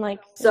 I mean, like,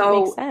 so,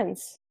 it makes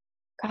sense.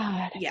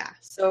 God. Yeah,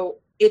 so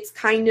it's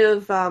kind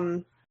of,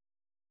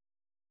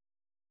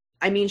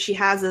 she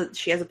has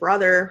a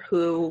brother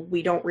who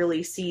we don't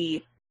really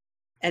see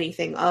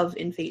anything of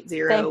in Fate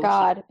Zero. Thank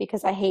God,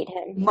 because I hate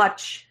him.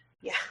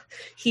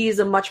 He's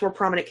a much more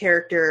prominent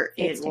character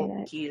he is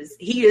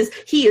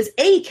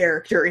a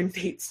character in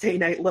Fate Stay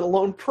Night, let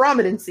alone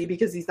prominency,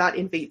 because he's not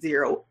in Fate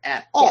Zero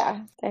at all.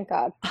 Yeah, thank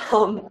God.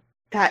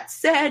 That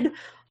said,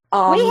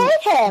 we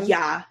hate him.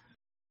 Yeah.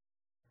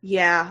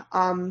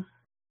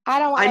 I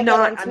don't want to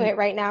get into it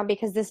right now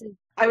because this is.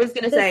 I was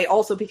going to say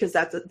also because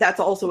that's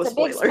also a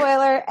spoiler. Big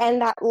spoiler,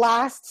 and that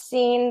last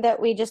scene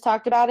that we just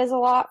talked about is a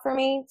lot for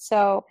me.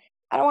 So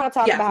I don't want to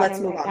talk about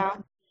him right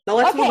now. No,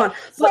 let's move on.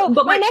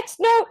 But my next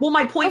note... Well,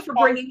 my point for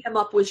bringing him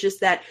up was just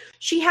that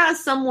she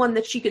has someone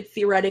that she could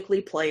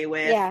theoretically play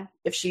with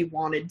if she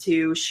wanted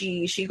to.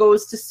 She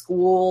goes to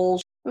school.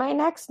 My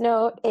next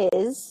note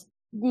is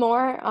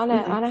more on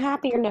a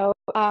happier note.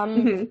 So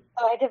I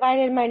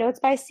divided my notes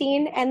by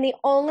scene, and the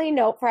only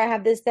note for I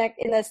have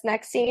in this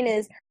next scene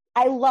is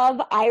I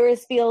love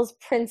Iris Veil's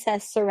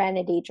Princess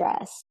Serenity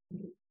dress.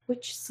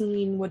 Which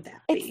scene would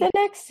that be? It's the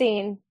next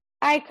scene.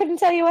 I couldn't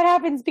tell you what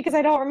happens because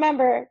I don't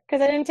remember,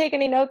 because I didn't take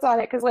any notes on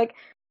it, because, like,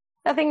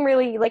 nothing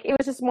really, like, it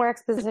was just more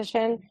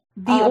exposition.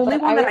 The only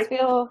one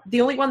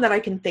that I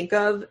can think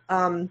of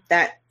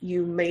that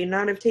you may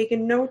not have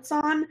taken notes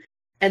on,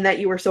 and that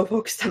you were so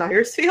focused on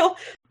Iris Veil,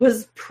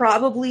 was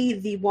probably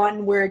the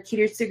one where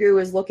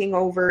Kiritsugu is looking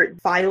over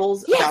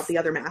files about the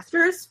other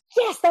masters.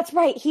 Yes, that's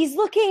right. He's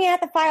looking at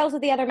the files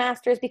of the other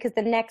masters because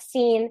the next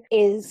scene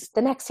is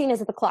at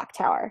the clock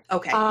tower.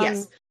 Okay,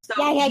 yes.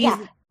 So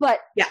yeah. But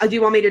do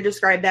you want me to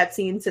describe that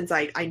scene since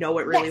I know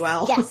it really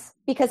well? Yes,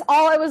 because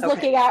all I was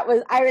looking at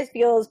was Iris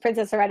Veil's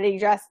Princess Serenity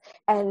dress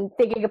and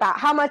thinking about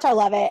how much I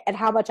love it and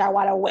how much I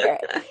want to wear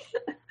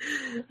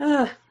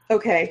it.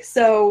 Okay,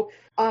 so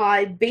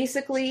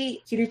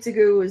basically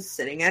Kiritsugu is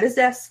sitting at his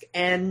desk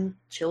and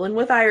chilling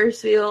with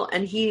Iris Veil,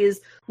 and he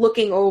is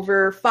looking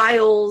over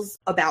files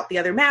about the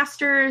other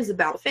masters,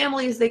 about the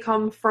families they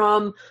come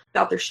from,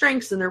 about their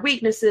strengths and their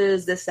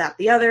weaknesses, this, that,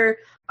 the other.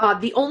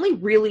 The only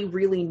really,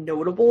 really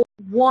notable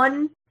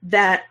one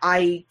that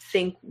I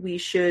think we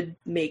should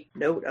make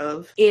note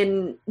of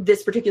in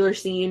this particular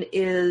scene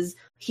is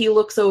he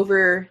looks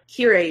over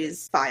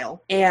Kirei's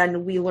file,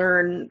 and we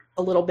learn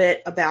a little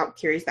bit about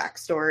Kirei's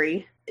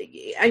backstory.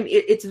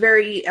 It's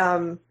very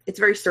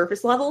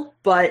surface level,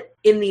 but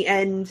in the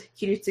end,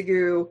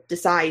 Kiritsugu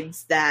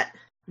decides that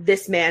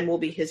this man will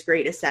be his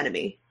greatest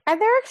enemy. And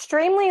they're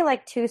extremely,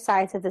 like, two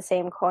sides of the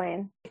same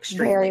coin.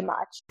 Extremely. Very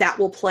much. That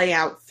will play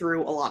out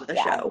through a lot of the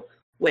show,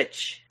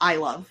 which I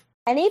love.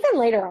 And even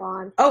later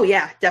on. Oh,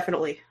 yeah,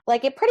 definitely.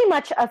 Like, it pretty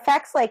much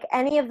affects, like,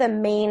 any of the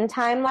main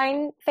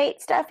timeline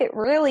Fate stuff. It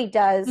really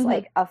does,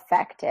 like,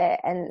 affect it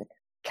and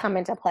come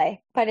into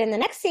play. But in the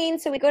next scene,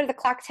 so we go to the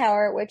clock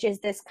tower, which is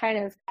this kind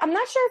of, I'm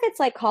not sure if it's,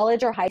 like,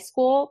 college or high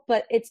school,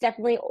 but it's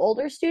definitely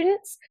older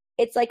students.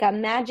 It's like a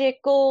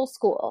magical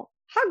school.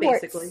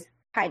 Hogwarts, basically.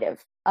 Kind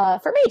of,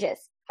 for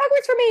mages.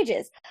 Hogwarts for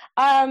mages.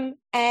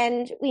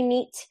 And we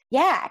meet,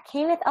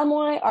 Kenneth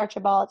Elmoy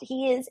Archibald.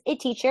 He is a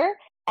teacher,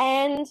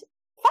 and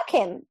fuck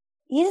him.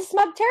 He's a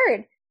smug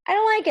turd. I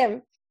don't like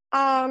him.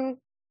 I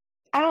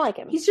don't like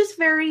him. He's just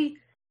very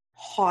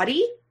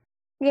haughty.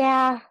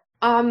 Yeah.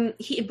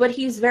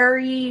 He's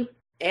very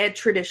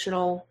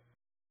traditional,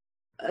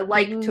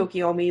 like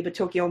Tokiomi, but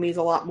Tokiomi is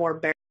a lot more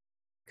bare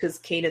because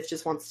Kenneth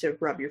just wants to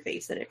rub your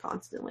face in it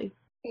constantly.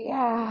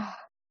 Yeah.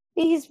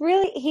 He's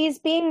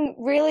being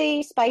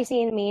really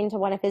spicy and mean to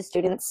one of his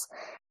students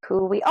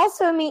who we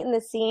also meet in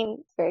this scene.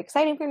 It's very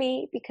exciting for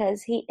me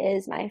because he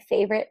is my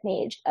favorite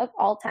mage of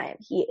all time.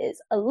 He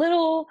is a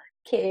little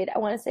kid. I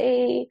want to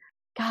say,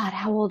 God,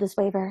 how old is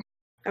Waver?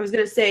 I was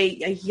going to say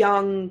a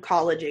young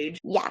college age.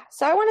 Yeah,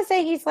 so I want to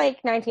say he's like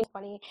 19,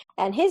 20,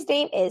 and his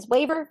name is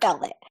Waver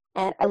Velvet,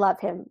 and I love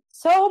him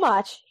so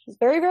much. He's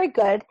very, very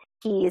good.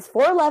 He's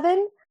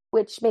 4'11",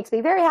 which makes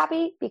me very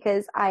happy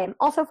because I am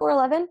also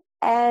 4'11",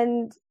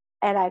 and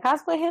I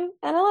cosplay him,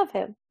 and I love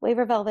him.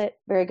 Waver Velvet,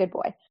 very good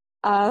boy.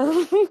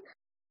 One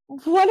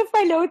of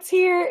my notes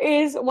here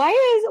is, why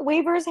is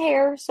Waver's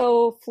hair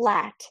so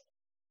flat?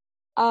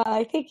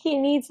 I think he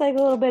needs like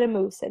a little bit of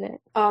mousse in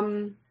it.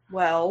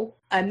 Well,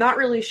 I'm not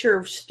really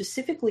sure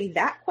specifically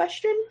that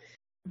question,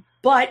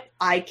 but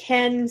I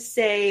can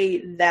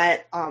say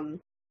that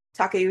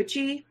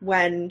Takeuchi,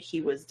 when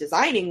he was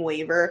designing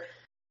Waver,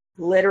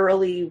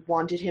 literally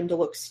wanted him to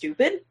look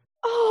stupid.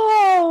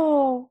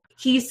 Oh!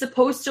 He's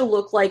supposed to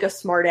look like a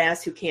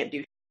smartass who can't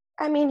do.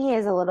 I mean, he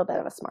is a little bit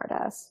of a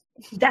smartass.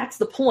 That's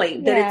the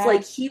point. That it's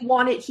like he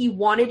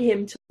wanted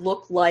him to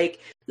look like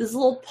this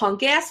little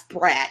punk ass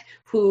brat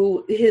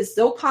who is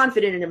so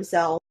confident in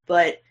himself,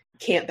 but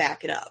can't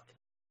back it up.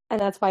 And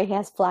that's why he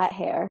has flat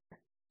hair.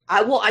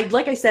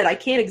 Like I said, I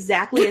can't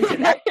exactly answer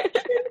that,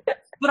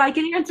 but I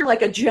can answer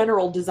like a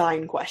general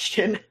design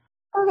question.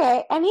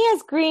 Okay, and he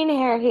has green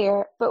hair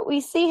here, but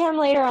we see him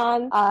later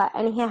on,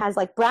 and he has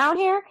like brown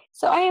hair.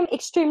 So I am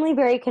extremely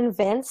very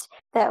convinced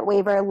that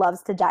Waver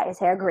loves to dye his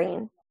hair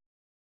green.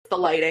 The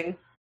lighting.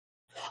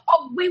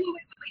 Oh, wait.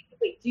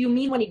 Do you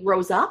mean when he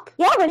grows up?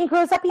 Yeah, when he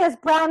grows up, he has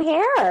brown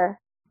hair.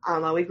 I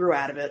don't know, he grew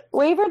out of it.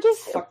 Waver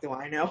just... Fuck do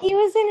I know. He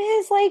was in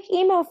his, like,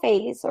 emo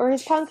phase, or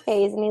his punk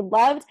phase, and he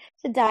loved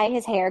to dye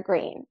his hair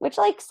green. Which,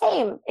 like,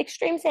 same.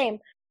 Extreme same.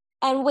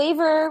 And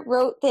Waver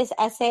wrote this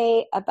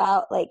essay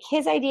about, like,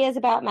 his ideas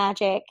about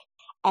magic,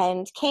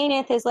 and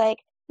Kenneth is like,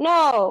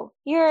 no,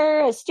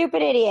 you're a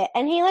stupid idiot.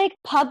 And he, like,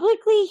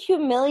 publicly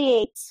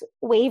humiliates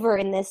Waver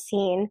in this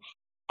scene.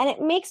 And it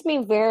makes me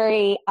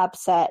very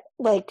upset,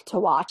 like, to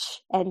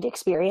watch and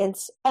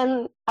experience.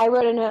 And I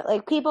wrote a note,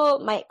 like,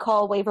 people might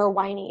call Waver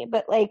whiny,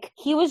 but, like,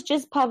 he was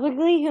just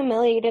publicly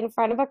humiliated in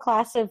front of a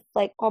class of,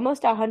 like,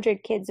 almost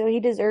 100 kids, so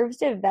he deserves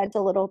to vent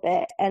a little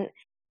bit. And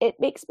it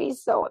makes me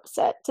so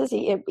upset to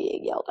see him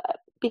being yelled at.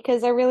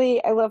 Because I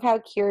love how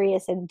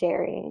curious and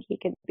daring he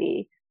could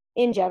be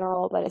in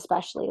general, but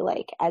especially,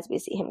 like, as we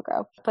see him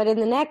grow. But in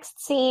the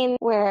next scene,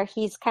 where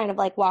he's kind of,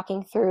 like,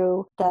 walking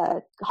through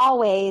the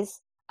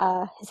hallways,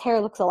 his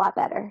hair looks a lot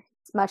better.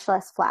 It's much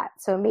less flat.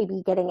 So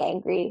maybe getting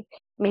angry.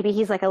 Maybe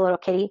he's like a little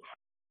kitty.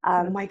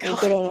 Oh my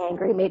God. Getting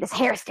angry made his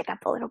hair stick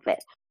up a little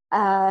bit.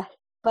 But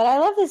I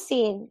love this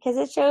scene because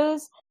it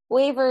shows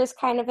Waver is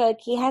kind of like,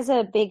 he has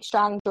a big,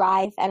 strong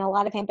drive and a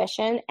lot of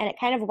ambition, and it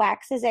kind of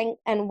waxes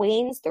and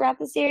wanes throughout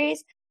the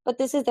series. But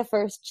this is the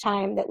first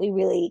time that we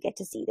really get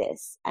to see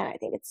this. And I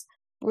think it's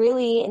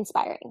really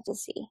inspiring to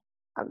see.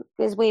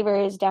 Because Waver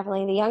is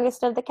definitely the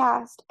youngest of the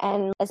cast,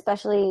 and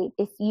especially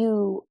if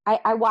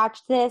I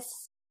watched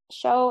this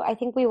show, I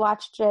think we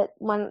watched it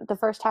the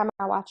first time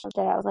I watched it,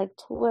 I was like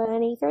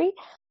 23,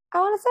 I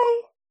want to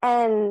say,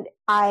 and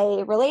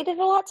I related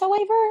a lot to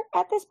Waver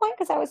at this point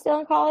because I was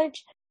still in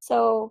college,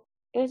 so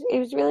it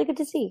was really good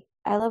to see.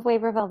 I love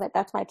Waver Velvet.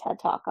 That's my TED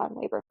Talk on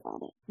Waver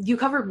Velvet. You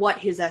covered what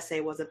his essay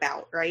was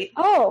about, right?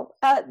 Oh,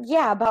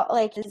 yeah, about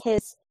like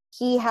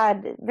he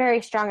had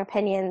very strong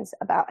opinions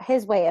about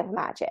his way of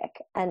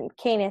magic. And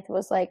Kenneth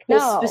was like, no,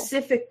 well,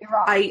 specific. You're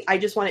wrong. I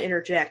just want to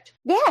interject.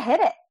 Yeah, hit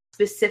it.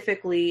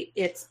 Specifically,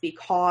 it's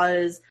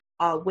because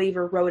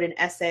Waver wrote an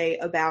essay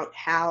about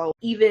how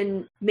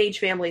even mage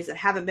families that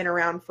haven't been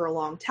around for a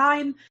long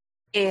time,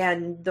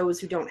 and those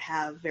who don't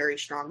have very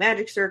strong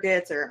magic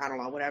circuits, or I don't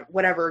know,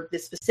 whatever the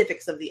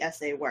specifics of the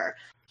essay were,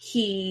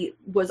 he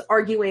was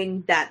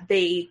arguing that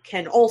they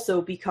can also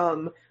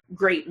become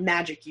great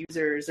magic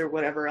users or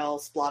whatever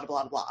else, blah,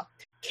 blah, blah.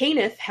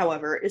 Kenneth,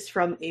 however, is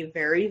from a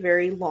very,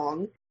 very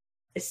long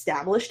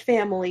established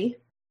family,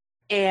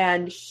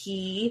 and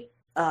he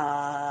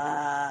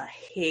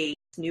hates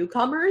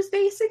newcomers,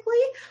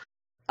 basically.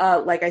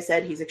 Like I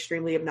said, he's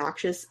extremely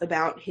obnoxious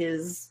about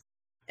his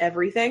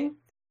everything.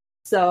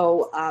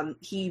 So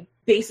he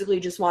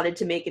basically just wanted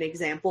to make an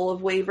example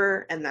of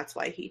Waver, and that's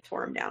why he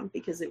tore him down,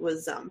 because it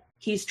was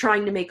he's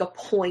trying to make a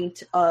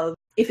point of,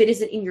 if it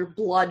isn't in your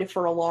blood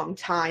for a long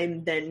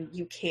time, then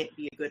you can't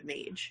be a good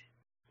mage,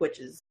 which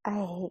is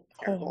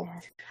terrible.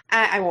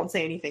 I won't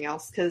say anything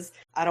else because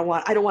I don't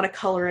want to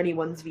color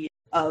anyone's view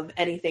of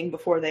anything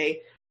before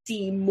they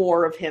see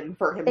more of him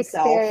for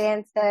himself.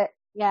 Experience it.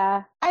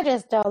 Yeah, I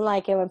just don't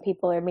like it when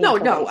people are mean.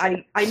 No.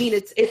 I mean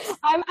it's.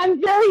 I'm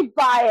very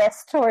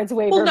biased towards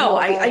Waver. Well, no,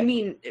 I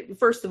mean,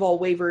 first of all,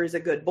 Waver is a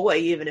good boy,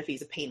 even if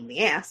he's a pain in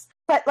the ass.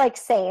 But like,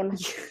 same.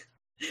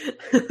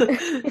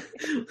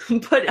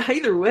 But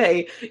either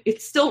way,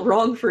 it's still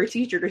wrong for a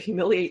teacher to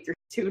humiliate their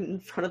student in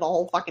front of the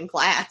whole fucking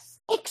class.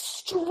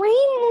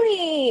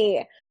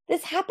 Extremely.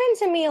 This happened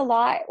to me a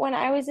lot when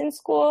I was in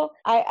school.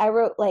 I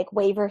wrote, like,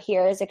 Waver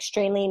here is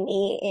extremely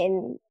me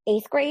in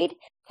 8th grade,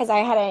 because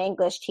I had an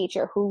English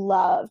teacher who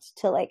loved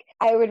to, like,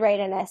 I would write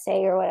an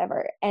essay or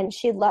whatever, and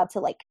she loved to,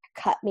 like,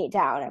 cut me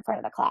down in front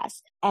of the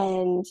class.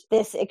 And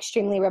this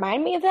extremely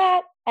reminded me of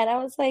that. And I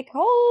was like,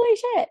 holy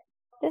shit,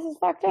 this is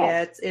fucked up.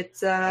 Yeah,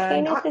 it's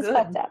not is good.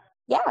 fucked up.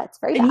 Yeah, it's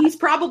very and bad. He's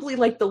probably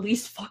like the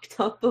least fucked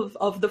up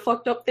of the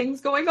fucked up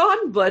things going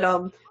on, but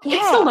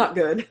it's still not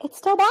good. It's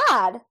still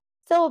bad.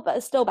 Still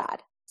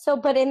bad. So,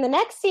 but in the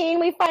next scene,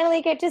 we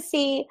finally get to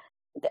see,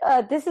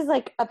 this is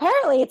like,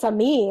 apparently it's a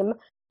meme,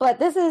 but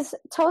this is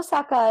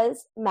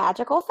Tohsaka's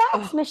magical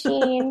fax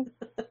machine.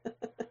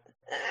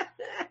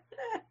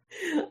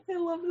 I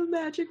love the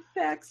magic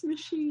fax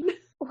machine.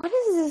 What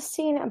is this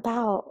scene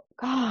about?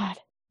 God.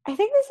 I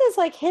think this is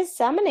like his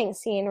summoning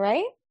scene,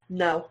 right?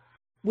 No.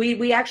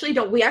 We actually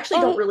don't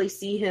really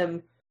see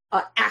him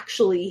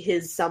actually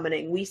his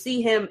summoning. We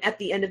see him at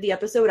the end of the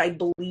episode, I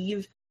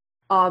believe,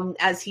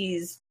 as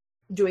he's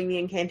doing the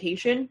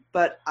incantation,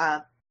 but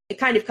it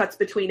kind of cuts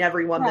between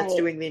everyone that's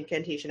doing the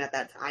incantation at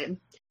that time.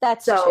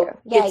 That's true.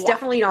 Yeah, it's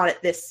definitely not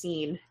at this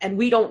scene, and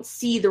we don't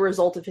see the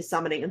result of his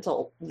summoning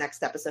until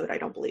next episode, I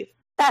don't believe.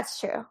 That's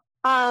true.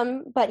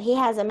 But he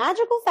has a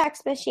magical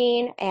fax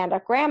machine and a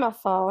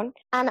gramophone,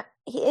 and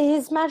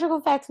his magical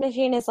fax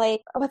machine is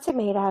like, what's it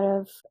made out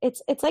of?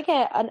 It's like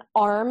an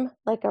arm,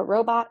 like a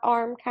robot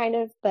arm, kind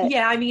of. But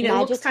yeah, I mean, it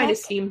looks kind of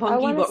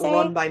steampunky, but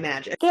run by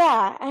magic.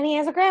 Yeah, and he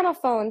has a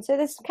gramophone, so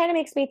this kind of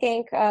makes me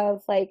think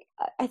of, like,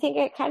 I think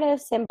it kind of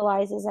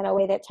symbolizes in a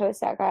way that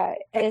Tohsaka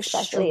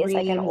especially is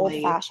like an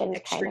old-fashioned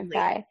kind of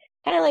guy,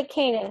 kind of like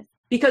Kanan.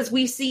 Because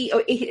we see,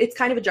 it's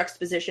kind of a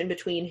juxtaposition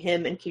between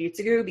him and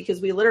Kiritsugu,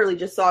 because we literally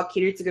just saw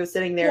Kiritsugu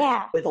sitting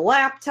there with a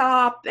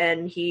laptop,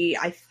 and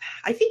I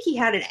think he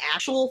had an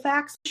actual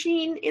fax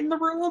machine in the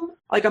room.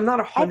 Like, I'm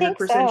not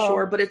 100%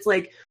 sure, but it's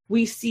like,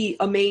 we see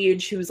a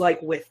mage who's, like,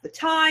 with the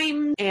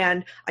time,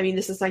 and, I mean,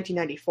 this is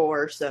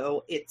 1994,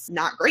 so it's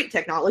not great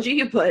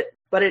technology, but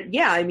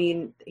I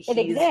mean,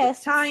 he's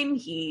with time,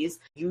 he's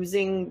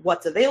using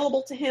what's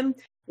available to him.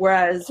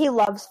 Whereas he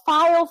loves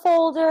file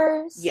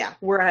folders. Yeah,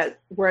 whereas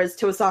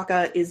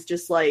Tohsaka is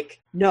just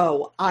like,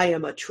 no, I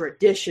am a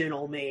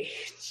traditional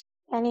mage.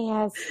 And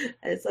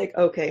it's like,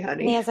 okay,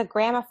 honey. And he has a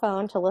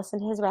gramophone to listen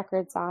to his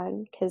records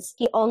on, because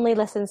he only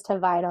listens to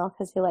vinyl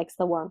because he likes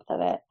the warmth of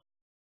it.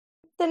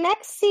 The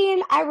next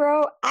scene I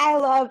wrote, I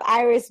love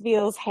Iris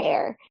Veal's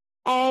hair.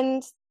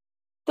 And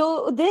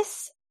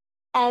this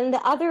and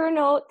the other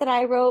note that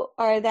I wrote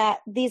are that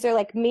these are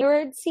like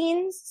mirrored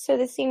scenes. So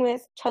the scene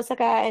with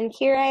Tohsaka and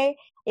Kirei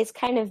is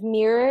kind of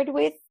mirrored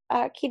with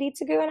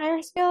Kiritsugu and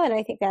Iris Veal, and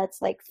I think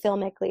that's like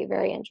filmically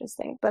very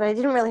interesting. But I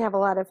didn't really have a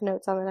lot of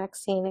notes on the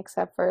next scene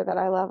except for that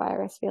I love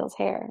Iris Veal's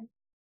hair.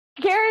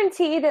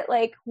 Guarantee that,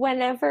 like,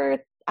 whenever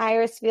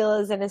Iris Veal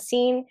is in a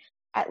scene,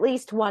 at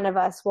least one of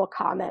us will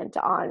comment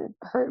on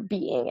her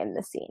being in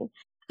the scene.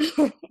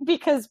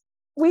 Because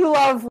we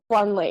love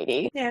one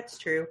lady. Yeah, it's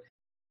true.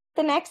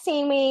 The next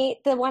scene,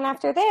 the one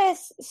after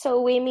this,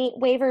 so we meet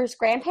Waver's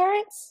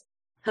grandparents.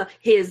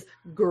 His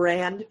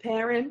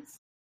grandparents,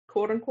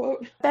 quote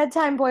unquote.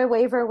 Bedtime boy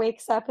Waver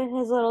wakes up in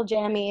his little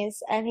jammies,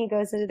 and he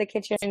goes into the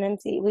kitchen, and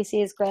we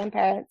see his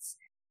grandparents.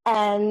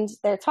 And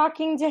they're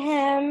talking to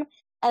him,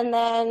 and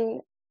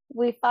then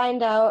we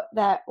find out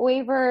that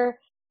Waver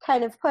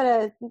kind of put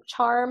a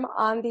charm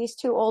on these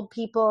two old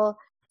people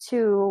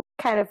to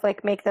kind of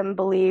like make them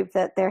believe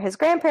that they're his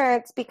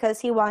grandparents, because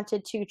he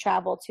wanted to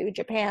travel to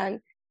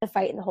Japan to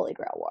fight in the Holy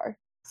Grail War.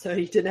 So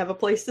he didn't have a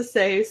place to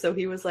stay, so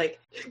he was like,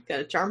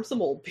 gonna charm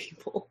some old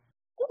people.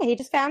 Yeah, he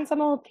just found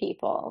some old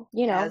people,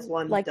 you know, as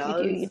one like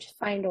does. You do, you just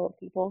find old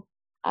people.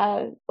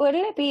 Wouldn't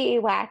it be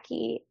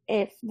wacky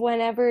if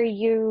whenever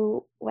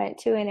you went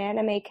to an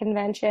anime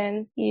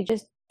convention, you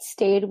just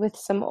stayed with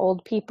some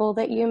old people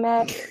that you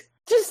met?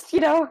 Just,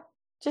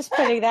 just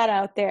putting that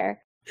out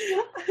there.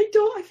 I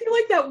feel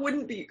like that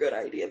wouldn't be a good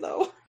idea,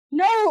 though.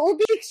 No, it would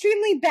be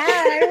extremely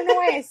bad. I don't know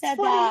why I said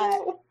that.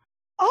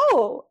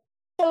 Oh,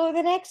 so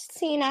the next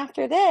scene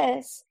after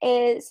this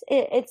is,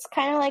 it's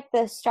kind of like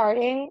the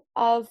starting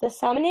of the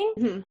summoning.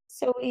 Mm-hmm.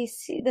 So we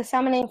see the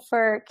summoning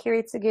for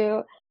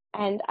Kiritsugu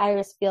and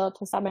Iris Veal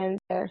to summon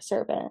their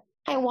servant.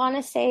 I want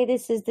to say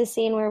this is the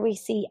scene where we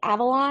see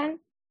Avalon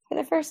for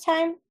the first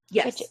time.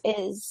 Yes. Which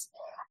is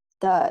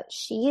the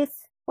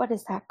sheath. What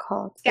is that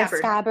called? Scabbard. The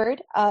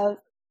scabbard of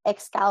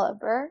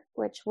Excalibur,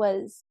 which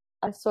was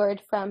a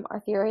sword from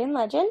Arthurian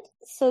legend.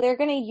 So they're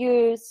going to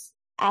use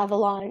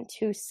Avalon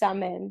to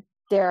summon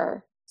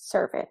their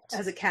servant.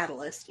 As a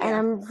catalyst, yeah. And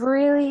I'm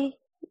really,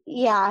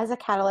 as a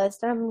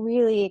catalyst, and I'm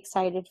really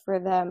excited for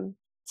them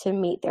to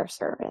meet their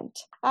servant.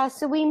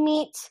 So we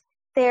meet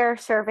their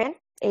servant,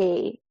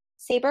 a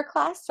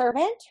saber-class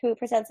servant who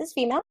presents as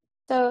female.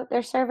 So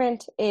their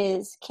servant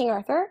is King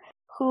Arthur,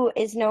 who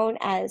is known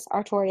as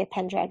Artoria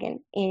Pendragon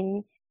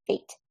in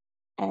Fate.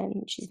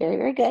 And she's very,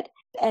 very good.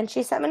 And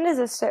she's summoned as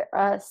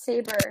a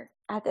saber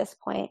at this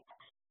point.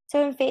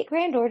 So in Fate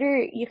Grand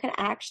Order, you can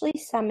actually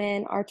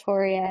summon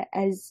Artoria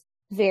as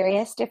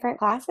various different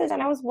classes.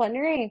 And I was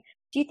wondering,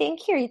 do you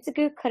think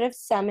Kiritsugu could have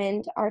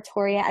summoned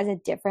Artoria as a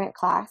different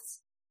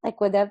class?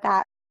 Like, would have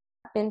that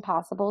been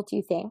possible, do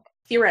you think?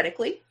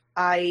 theoretically,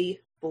 I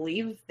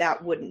believe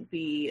that wouldn't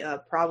be a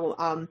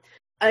problem.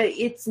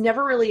 It's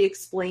never really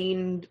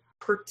explained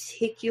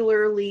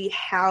particularly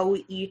how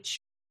each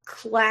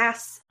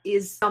class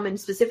is summoned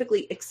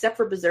specifically, except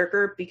for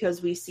Berserker,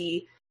 because we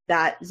see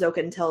that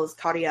Zoken tells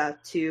Karia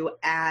to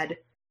add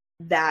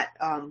that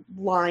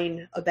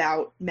line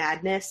about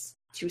madness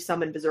to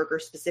summon Berserker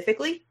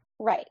specifically.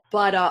 Right.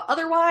 But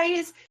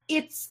otherwise,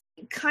 it's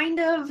kind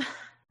of...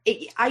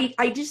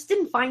 I just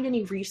didn't find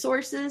any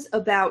resources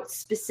about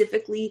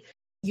specifically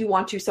you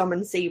want to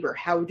summon Saber.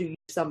 How do you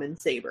summon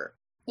Saber?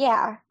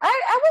 Yeah,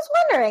 I was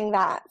wondering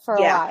that for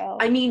a while.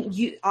 I mean,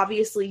 you have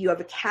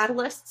a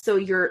catalyst, so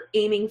you're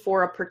aiming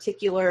for a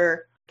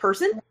particular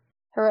person.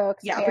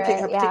 Heroic spirit.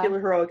 A particular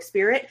heroic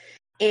spirit.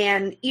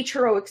 And each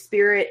heroic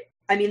spirit,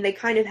 I mean, they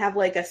kind of have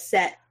like a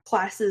set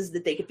classes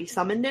that they could be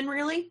summoned in,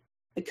 really.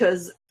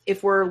 Because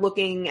if we're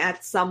looking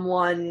at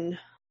someone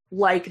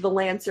like the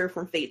Lancer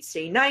from Fate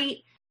Stay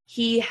Night,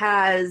 he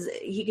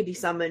could be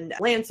summoned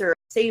a Lancer, a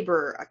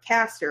Saber, a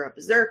Caster, a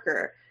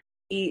Berserker.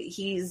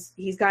 He's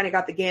kind of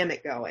got the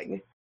gamut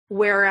going.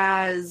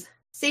 Whereas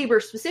Saber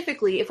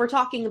specifically, if we're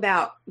talking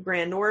about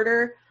Grand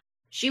Order,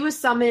 she was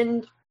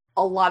summoned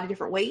a lot of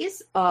different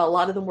ways. A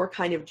lot of them were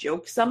kind of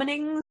joke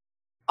summonings,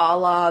 a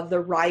la the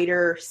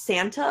Rider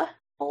Santa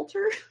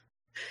altar.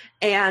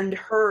 And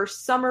her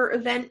summer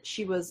event,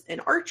 she was an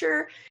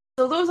archer.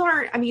 So those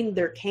aren't, I mean,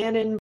 they're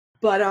canon,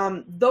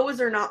 but those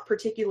are not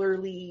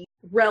particularly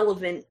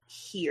relevant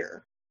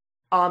here.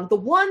 The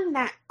one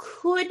that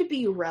could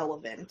be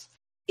relevant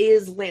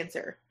is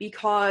Lancer,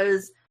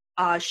 because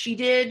she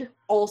did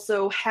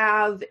also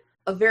have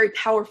a very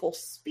powerful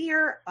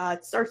spear.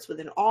 It starts with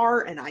an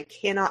R, and I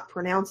cannot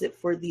pronounce it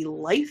for the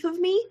life of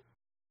me.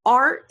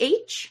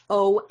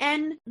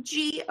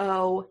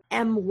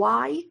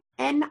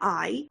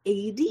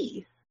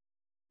 RHONGOMYNIAD.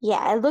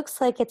 Yeah, it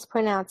looks like it's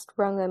pronounced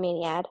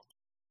Rongominiad.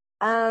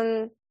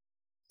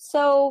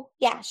 So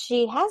yeah,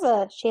 she has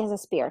a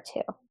spear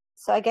too.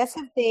 So I guess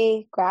if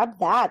they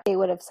grabbed that, they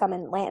would have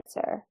summoned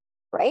Lancer,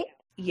 right?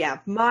 Yeah,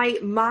 my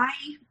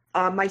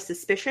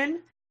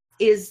suspicion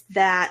is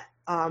that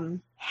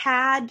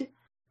had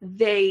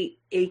they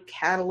a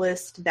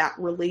catalyst that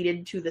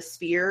related to the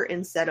spear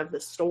instead of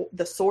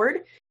the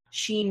sword,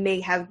 she may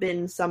have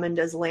been summoned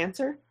as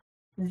Lancer.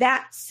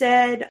 That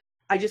said,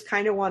 I just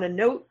kind of want to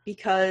note,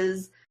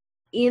 because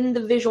in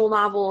the visual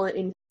novel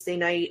in Say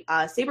Night,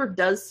 Saber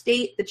does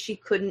state that she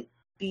couldn't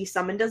be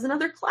summoned as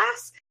another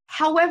class.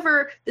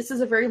 However, this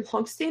is a very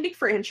long-standing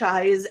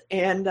franchise,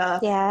 and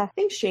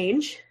things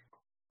change.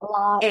 A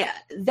lot. And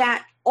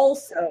that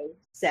also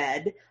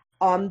said,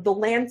 the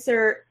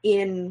Lancer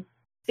in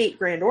Fate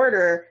Grand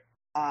Order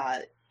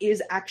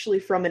is actually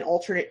from an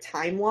alternate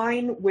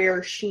timeline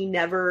where she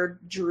never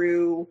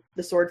drew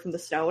the sword from the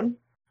stone,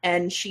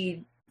 and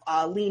she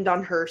leaned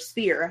on her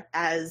spear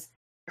as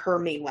her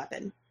main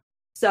weapon.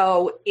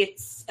 So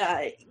it's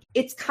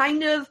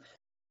kind of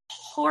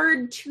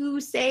hard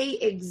to say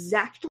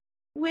exactly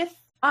with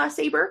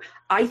Saber.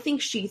 I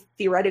think she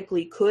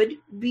theoretically could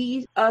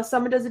be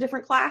summoned as a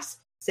different class,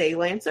 say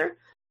Lancer,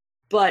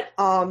 but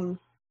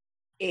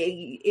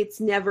it's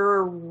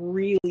never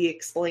really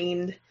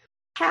explained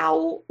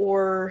how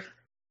or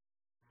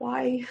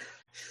why.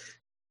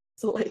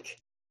 So,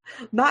 like,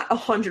 not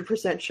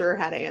 100% sure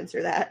how to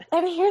answer that.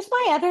 And here's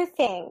my other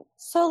thing.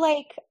 So,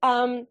 like,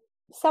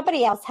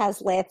 somebody else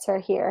has Lancer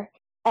here,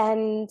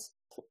 and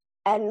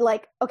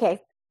like,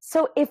 okay,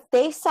 so if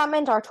they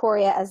summoned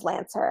Artoria as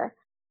Lancer,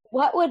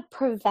 what would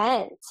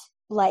prevent,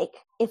 like,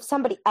 if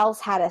somebody else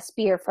had a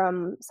spear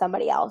from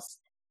somebody else,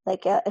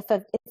 like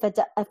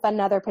if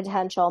another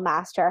potential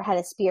master had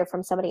a spear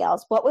from somebody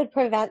else, what would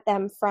prevent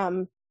them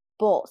from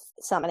both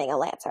summoning a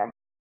Lancer?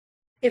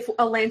 If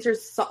a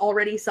Lancer's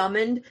already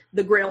summoned,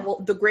 the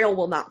Grail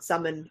will not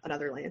summon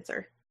another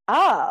Lancer.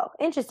 Oh,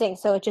 interesting.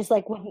 So it just,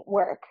 like, wouldn't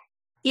work.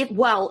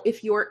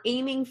 If you're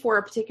aiming for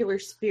a particular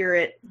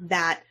spirit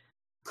that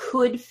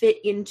could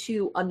fit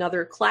into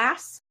another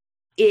class,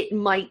 it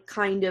might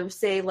kind of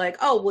say, like,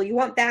 oh, well, you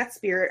want that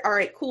spirit, all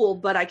right, cool,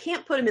 but I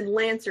can't put him in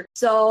Lancer.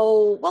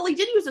 So, well, he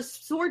did use a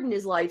sword in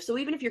his life, so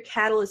even if your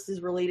catalyst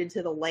is related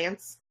to the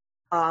lance,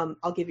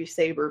 I'll give you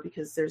Saber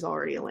because there's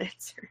already a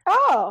Lancer.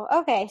 Oh,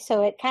 okay,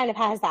 so it kind of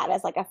has that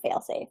as, like, a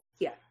failsafe.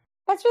 Yeah.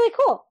 That's really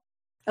cool.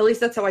 At least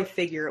that's how I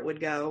figure it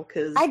would go,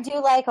 because I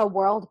do like a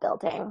world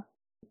building.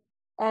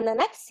 And the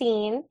next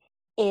scene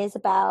is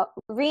about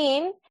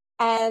Reen,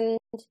 and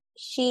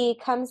she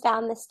comes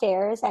down the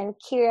stairs, and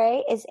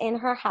Kirei is in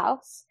her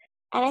house.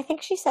 And I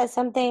think she says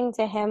something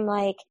to him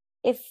like,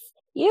 if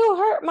you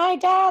hurt my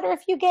dad or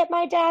if you get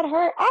my dad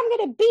hurt, I'm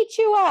going to beat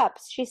you up.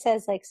 She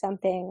says, like,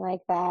 something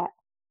like that.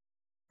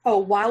 Oh,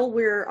 while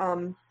we're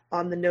on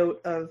the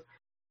note of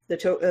the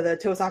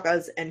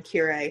Tohsakas and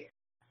Kirei,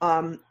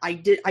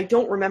 I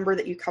don't remember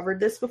that you covered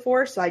this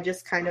before, so I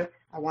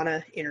want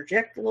to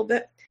interject a little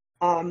bit.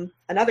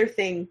 Another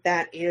thing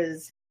that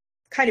is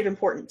kind of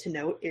important to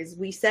note is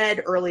we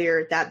said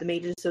earlier that the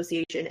Mages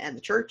Association and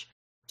the Church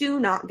do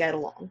not get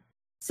along.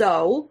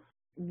 So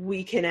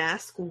we can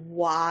ask,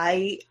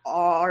 why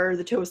are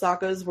the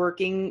Tohsakas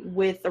working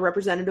with a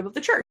representative of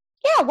the church?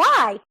 Yeah,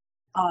 why?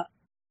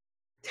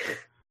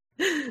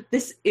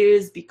 This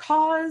is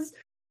because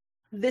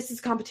this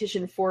is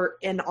competition for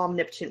an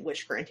omnipotent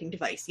wish-granting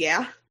device,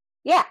 yeah?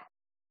 Yeah.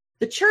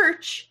 The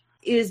church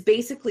is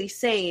basically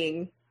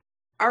saying,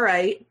 all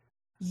right,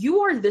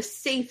 you are the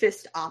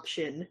safest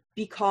option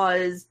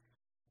because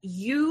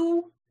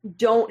you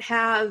don't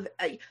have...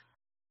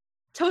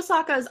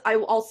 Tohsaka's,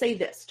 I'll say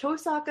this,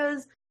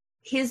 Tohsaka's,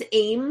 his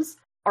aims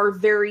are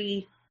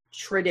very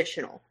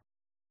traditional.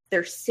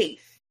 They're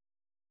safe.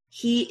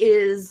 He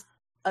is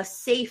a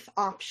safe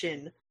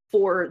option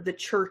for the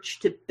church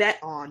to bet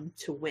on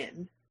to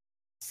win.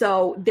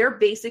 So they're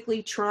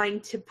basically trying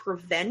to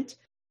prevent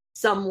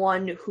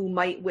someone who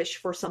might wish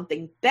for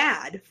something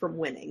bad from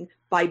winning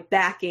by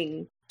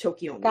backing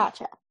Tokiomi.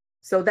 Gotcha.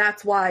 So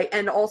that's why,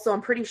 and also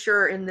I'm pretty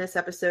sure in this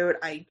episode,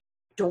 I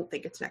don't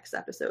think it's next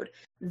episode,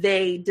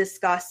 they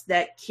discuss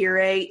that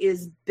Kirei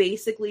is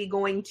basically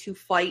going to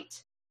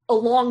fight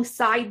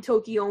alongside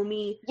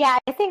Tokiomi. Yeah,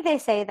 I think they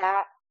say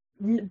that.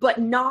 But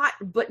not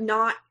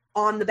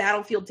on the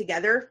battlefield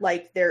together,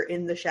 like they're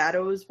in the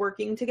shadows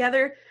working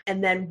together.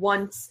 And then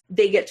once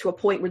they get to a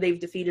point where they've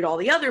defeated all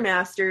the other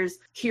masters,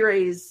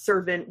 Kirei's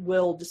servant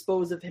will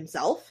dispose of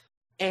himself,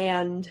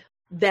 and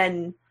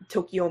then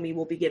Tokiomi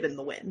will be given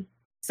the win.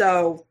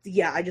 So,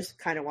 yeah, I just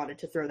kind of wanted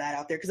to throw that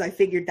out there because I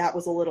figured that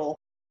was a little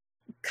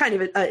kind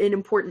of an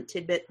important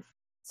tidbit.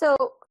 So,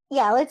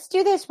 yeah, let's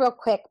do this real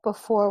quick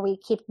before we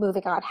keep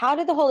moving on. How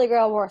did the Holy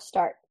Grail War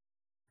start?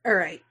 All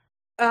right.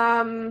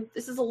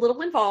 This is a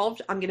little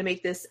involved. I'm going to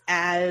make this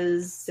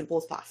as simple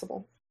as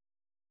possible.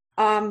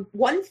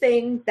 One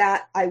thing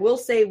that I will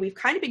say we've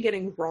kind of been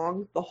getting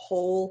wrong the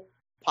whole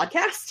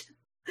podcast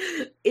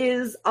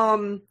is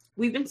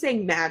we've been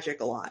saying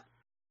magic a lot.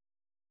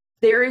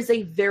 There is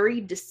a very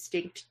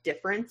distinct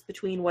difference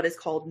between what is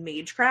called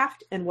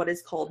magecraft and what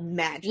is called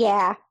magic.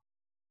 Yeah.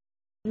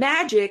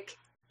 Magic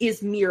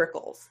is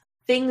miracles,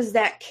 things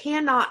that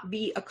cannot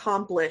be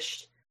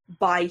accomplished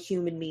by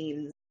human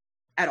means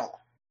at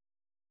all.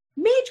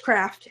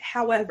 Magecraft,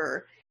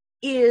 however,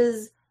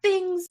 is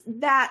things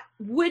that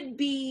would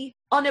be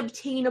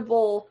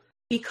unobtainable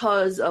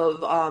because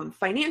of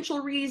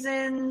financial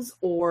reasons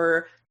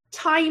or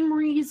time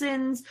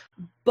reasons,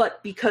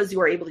 but because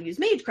you are able to use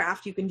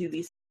magecraft, you can do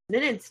these in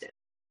an instant.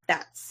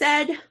 That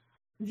said,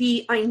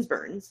 the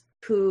Einsburns,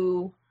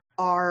 who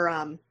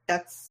are,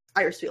 that's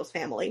Irisfiel's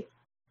family,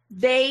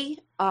 they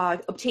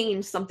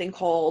obtained something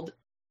called,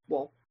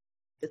 well,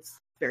 it's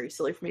very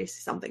silly for me to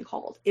say something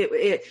called.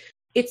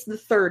 It's the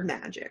third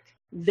magic.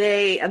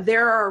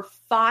 There are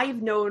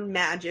 5 known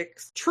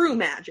magics, true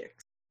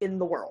magics, in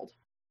the world.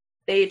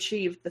 They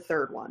achieved the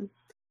third one,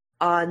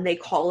 and they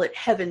call it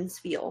Heaven's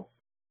Feel.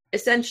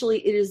 Essentially,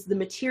 it is the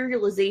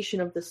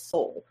materialization of the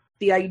soul.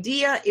 The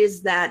idea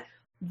is that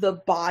the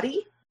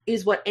body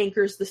is what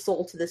anchors the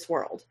soul to this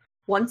world.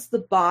 Once the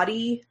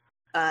body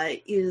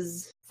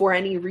is, for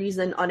any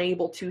reason,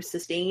 unable to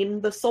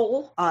sustain the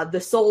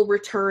soul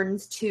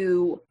returns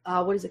to,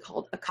 what is it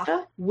called?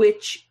 Akasha,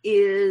 which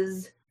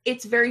is,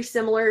 it's very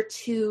similar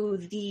to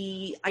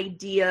the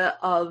idea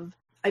of,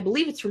 I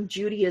believe it's from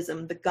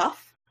Judaism, the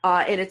Guff,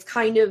 and it's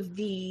kind of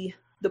the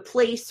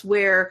place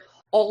where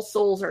all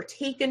souls are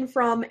taken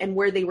from and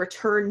where they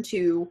return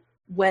to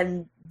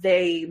when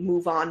they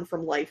move on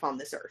from life on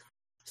this earth.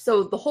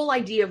 So the whole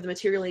idea of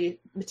the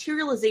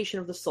materialization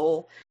of the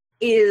soul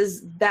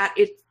is that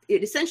it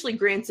essentially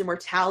grants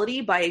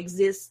immortality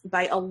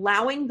by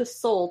allowing the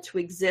soul to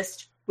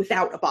exist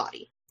without a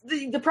body.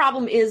 The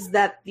problem is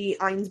that the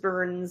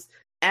Einsburns,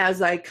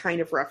 as I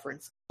kind of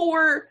referenced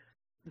before,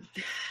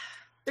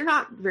 they're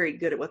not very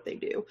good at what they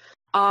do.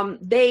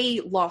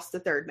 They lost the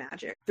third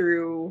magic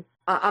through,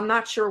 I'm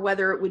not sure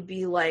whether it would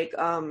be like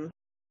the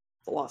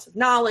loss of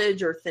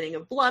knowledge or thinning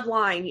of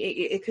bloodline.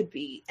 It could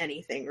be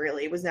anything,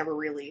 really. It was never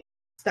really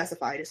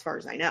specified as far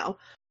as I know.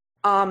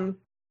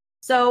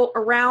 So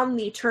around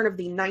the turn of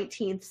the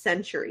 19th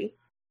century,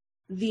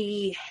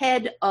 the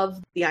head of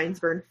the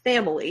Einsburn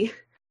family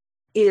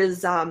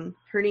is,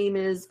 her name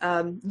is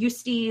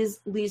Eustice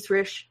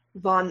Liesrich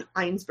von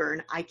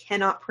Einsburn. I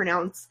cannot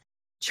pronounce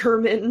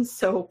German,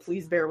 so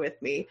please bear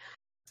with me.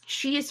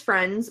 She is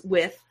friends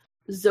with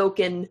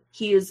Zoken.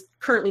 He is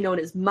currently known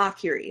as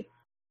Makiri.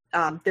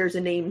 There's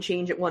a name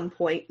change at one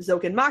point.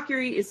 Zoken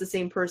Makiri is the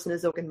same person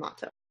as Zoken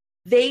Mata.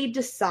 They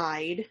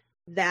decide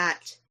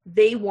that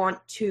they want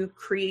to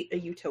create a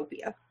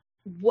utopia.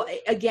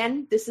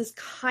 Again, this is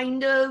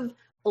kind of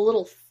a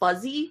little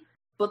fuzzy,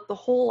 but the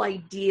whole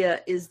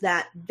idea is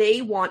that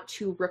they want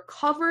to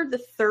recover the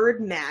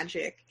third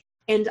magic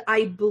and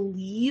I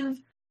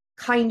believe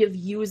kind of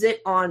use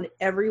it on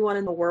everyone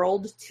in the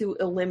world to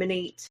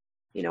eliminate,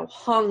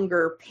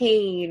 hunger,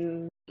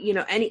 pain,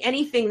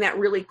 anything that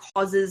really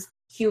causes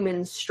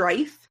human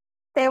strife.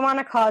 They want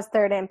to cause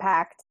third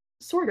impact.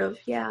 Sort of,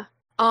 yeah.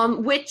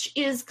 Which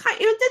is that's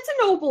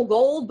a noble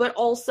goal, but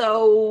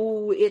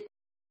also it's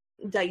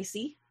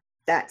dicey.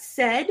 That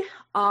said,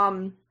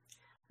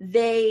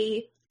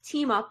 they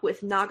team up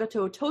with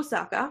Nagato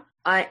Tohsaka,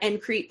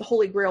 and create the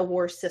Holy Grail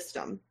War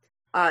system.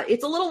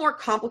 It's a little more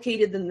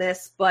complicated than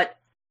this, but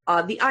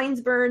the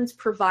Einsburns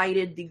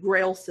provided the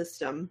Grail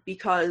system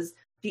because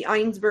the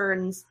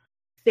Einsburns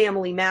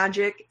family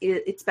magic,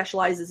 it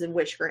specializes in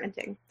wish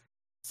granting.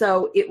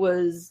 So it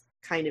was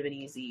kind of an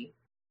easy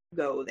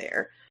go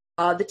there.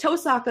 The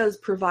Tohsakas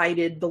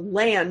provided the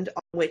land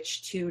on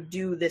which to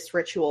do this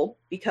ritual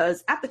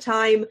because at the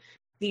time,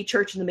 the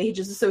Church and the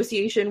Mages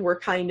Association were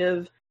kind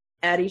of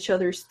at each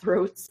other's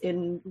throats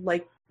in,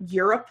 like,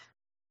 Europe.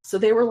 So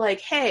they were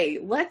like, hey,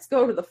 let's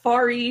go to the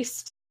Far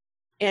East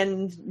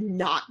and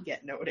not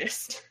get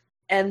noticed.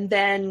 And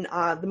then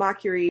the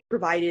Makuri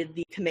provided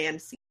the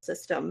command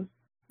system.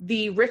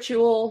 The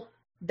ritual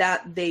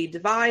that they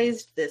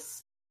devised,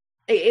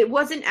 it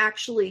wasn't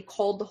actually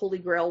called the Holy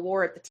Grail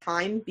War at the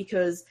time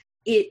because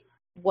it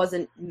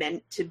wasn't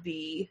meant to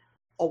be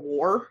a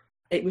war.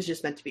 It was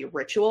just meant to be a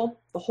ritual.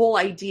 The whole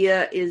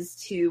idea is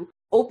to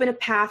open a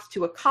path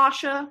to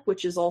Akasha,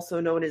 which is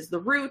also known as the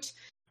root.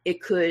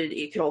 It could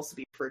also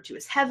be referred to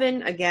as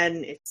heaven.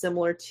 Again, it's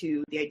similar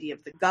to the idea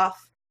of the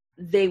Guff.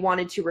 They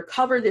wanted to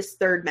recover this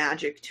third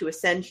magic to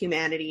ascend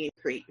humanity and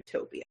create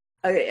utopia.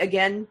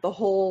 Again, the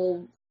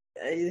whole...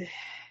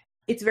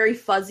 it's very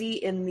fuzzy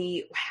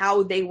in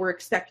how they were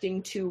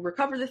expecting to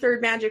recover the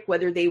third magic,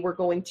 whether they were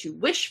going to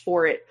wish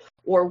for it,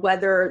 or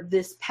whether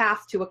this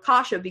path to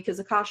Akasha, because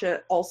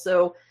Akasha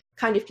also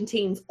kind of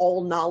contains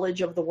all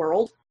knowledge of the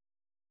world.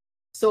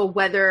 So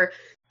whether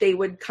they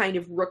would kind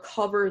of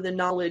recover the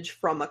knowledge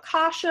from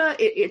Akasha,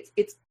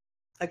 it's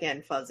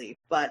again, fuzzy,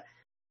 but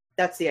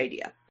that's the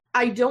idea.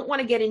 I don't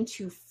want to get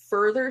into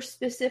further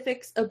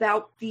specifics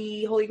about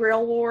the Holy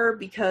Grail War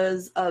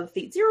because of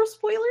Fate Zero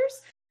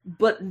spoilers,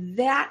 but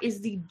that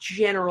is the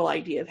general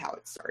idea of how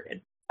it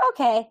started.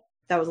 Okay.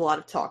 That was a lot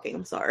of talking,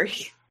 I'm sorry.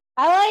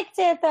 I liked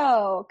it,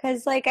 though,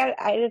 because, like,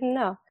 I didn't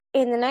know.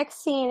 In the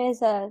next scene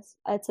is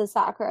it's a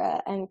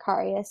Sakura and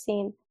Karya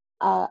scene.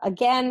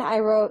 Again, I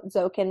wrote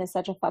Zoken is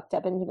such a fucked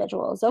up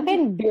individual.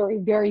 Zoken, very,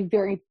 very,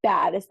 very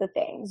bad is the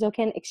thing.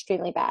 Zoken,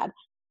 extremely bad.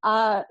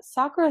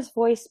 Sakura's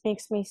voice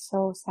makes me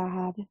so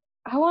sad.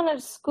 I want to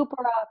scoop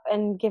her up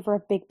and give her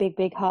a big, big,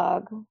 big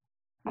hug.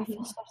 I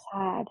feel so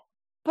sad.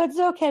 But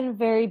Zoken,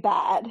 very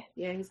bad.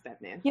 Yeah, he's bad,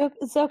 man.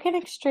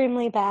 Zoken,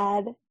 extremely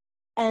bad.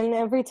 And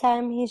every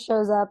time he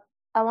shows up,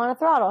 I want to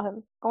throttle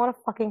him. I want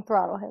to fucking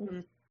throttle him. Mm-hmm.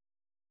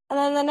 And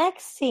then the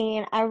next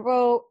scene, I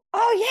wrote,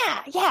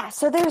 oh yeah.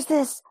 So there's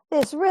this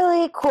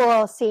really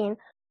cool scene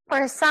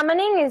where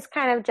summoning is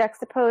kind of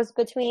juxtaposed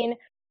between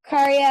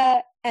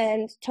Karya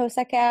and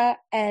Tohsaka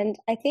and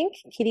I think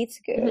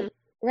Kiritsugu,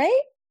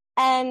 right?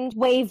 And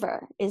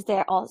Waver is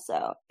there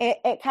also.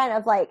 It kind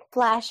of like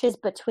flashes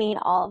between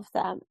all of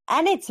them,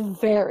 and it's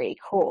very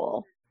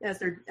cool. As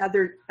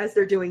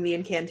they're doing the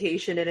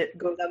incantation and it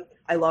goes up.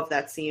 I love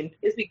that scene.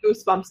 It gives me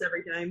goosebumps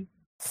every time.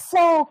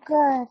 So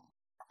good.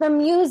 The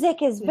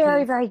music is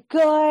very, very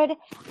good,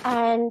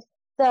 and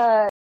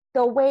the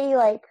way,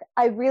 like,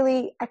 I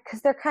really,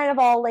 because they're kind of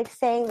all like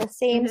saying the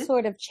same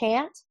sort of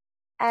chant,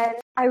 and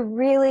I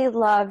really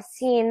love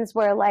scenes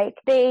where, like,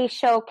 they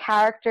show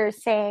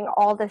characters saying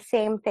all the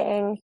same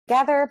thing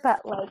together,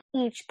 but, like,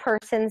 each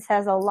person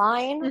says a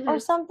line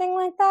or something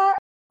like that.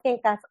 I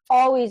think that's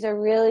always a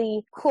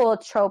really cool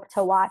trope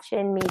to watch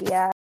in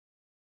media.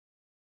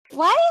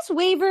 Why is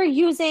Waver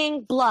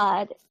using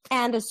blood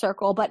and a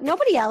circle, but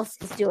nobody else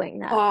is doing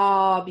that?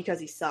 Oh, because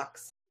he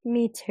sucks.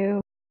 Me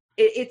too.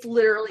 It's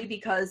literally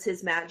because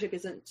his magic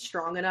isn't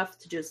strong enough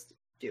to just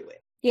do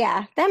it.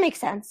 Yeah, that makes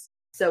sense.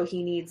 So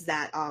he needs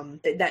that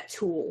that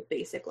tool,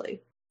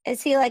 basically.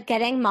 Is he, like,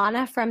 getting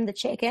mana from the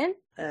chicken?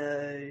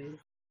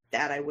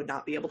 That I would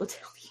not be able to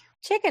tell you.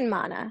 Chicken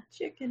mana.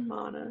 Chicken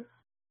mana.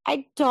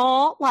 I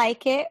don't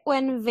like it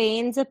when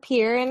veins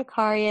appear in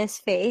Karya's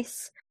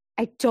face.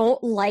 I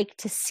don't like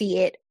to see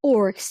it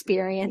or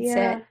experience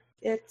it.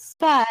 It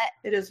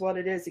is what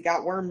it is. He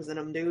got worms in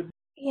him, dude.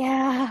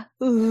 Yeah.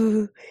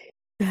 Ooh.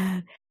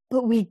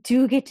 But we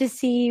do get to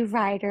see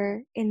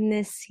Ryder in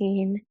this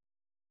scene.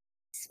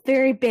 It's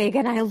very big,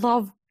 and I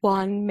love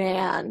one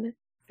man.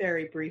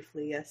 Very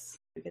briefly, yes.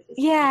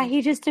 Yeah,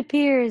 he just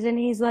appears, and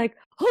he's like,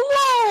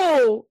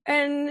 hello!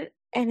 And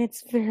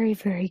it's very,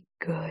 very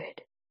good.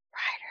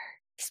 Ryder,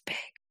 he's big.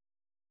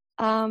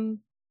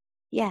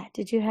 Yeah,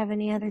 did you have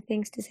any other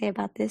things to say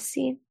about this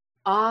scene?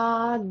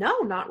 No,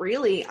 not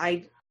really.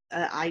 I'm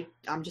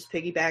just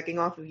piggybacking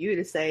off of you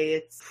to say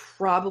it's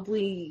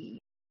probably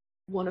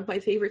one of my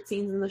favorite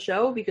scenes in the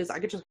show because I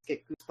could just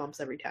get goosebumps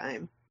every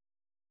time.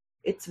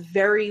 It's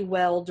very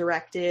well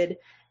directed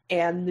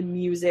and the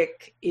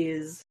music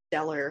is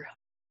stellar.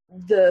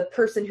 The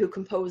person who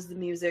composed the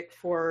music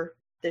for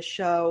this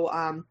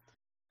show,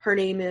 her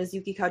name is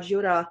Yuki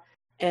Kajiura,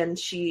 and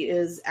she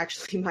is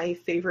actually my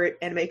favorite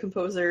anime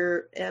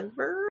composer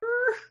ever.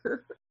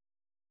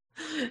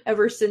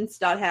 Ever since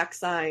Dot Hack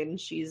Sign,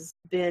 she's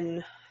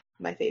been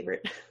my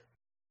favorite.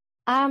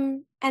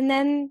 And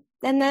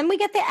then we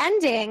get the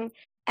ending,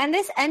 and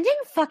this ending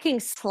fucking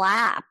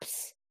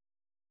slaps.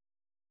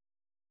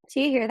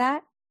 Do you hear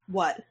that?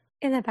 What?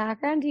 In the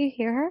background, do you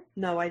hear her?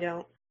 No, I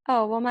don't.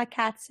 Oh, well, my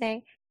cat's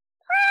saying,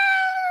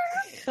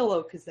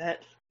 Hello,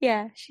 Cosette.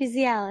 Yeah, she's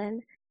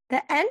yelling.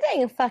 The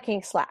ending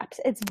fucking slaps.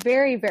 It's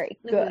very, very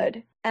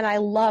good, and I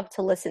love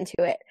to listen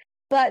to it.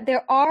 But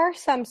there are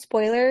some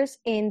spoilers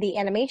in the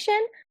animation,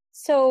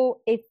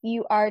 so if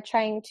you are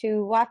trying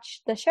to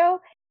watch the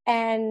show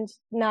and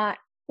not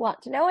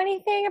want to know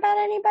anything about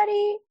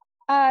anybody,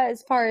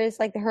 as far as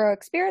like the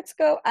heroic spirits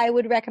go, I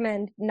would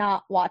recommend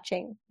not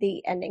watching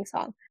the ending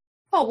song.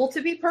 Oh, well,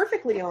 to be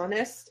perfectly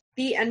honest,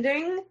 the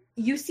ending,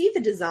 you see the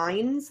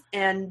designs,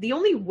 and the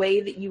only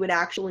way that you would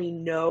actually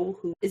know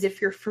who is if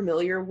you're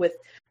familiar with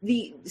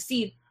the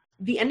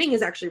ending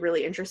is actually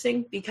really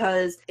interesting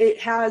because it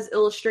has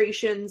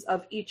illustrations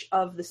of each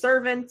of the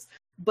servants,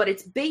 but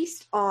it's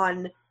based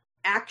on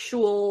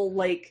actual,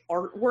 like,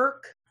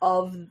 artwork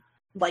of,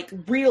 like,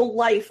 real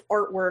life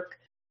artwork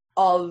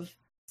of,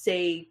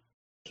 say,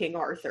 King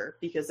Arthur,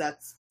 because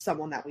that's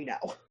someone that we know.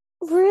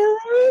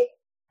 Really?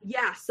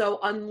 Yeah, so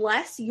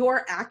unless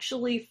you're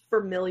actually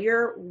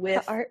familiar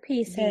with the art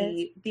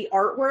pieces, the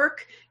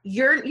artwork,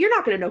 you're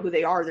not going to know who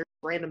they are. They're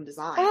random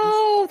designs.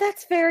 Oh,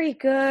 that's very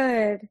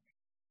good.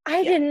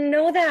 I didn't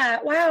know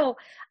that. Wow.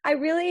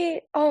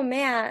 Oh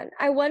man.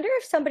 I wonder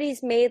if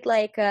somebody's made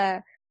like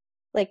a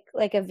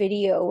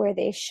video where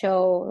they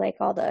show like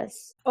all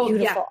this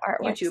beautiful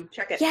artwork. YouTube,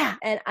 check it. Yeah,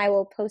 and I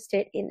will post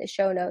it in the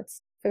show notes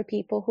for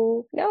people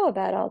who know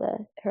about all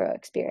the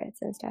heroic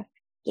spirits and stuff.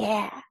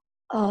 Yeah.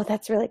 Oh,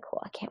 that's really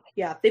cool. I can't wait.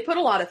 Yeah, they put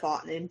a lot of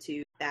thought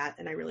into that,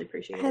 and I really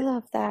appreciate it. I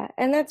love that.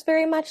 And that's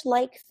very much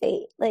like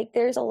Fate. Like,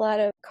 there's a lot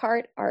of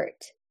card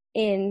art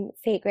in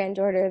Fate Grand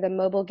Order, the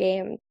mobile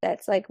game,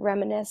 that's like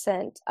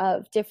reminiscent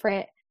of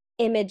different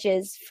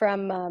images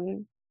from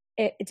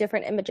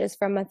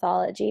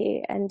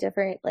mythology and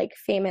different like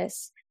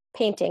famous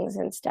paintings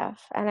and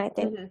stuff. And I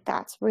think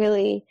that's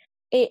really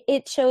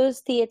it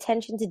shows the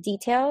attention to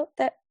detail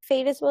that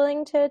Fate is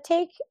willing to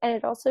take, and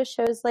it also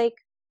shows like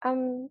I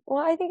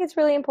think it's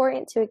really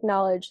important to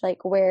acknowledge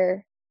like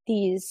where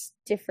these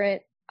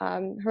different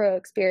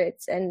heroic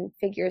spirits and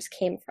figures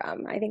came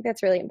from. I think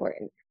that's really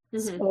important.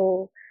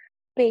 So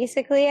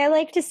basically, I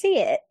like to see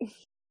it.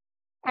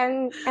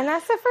 And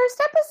that's the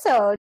first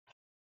episode.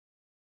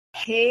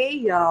 Hey,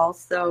 y'all.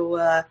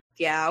 So,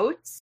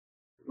 Gout's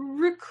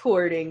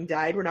recording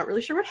died. We're not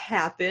really sure what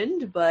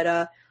happened, but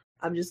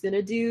I'm just going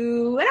to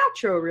do an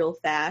outro real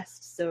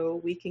fast so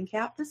we can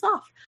cap this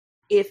off.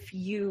 If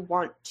you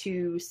want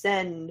to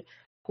send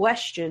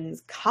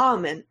questions,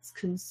 comments,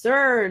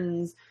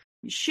 concerns,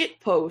 shit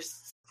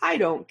posts, I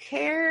don't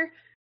care,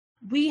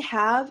 we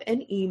have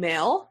an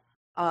email,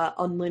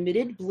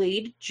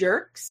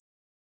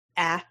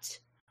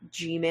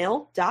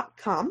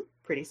 unlimitedbladejerks@gmail.com.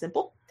 Pretty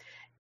simple.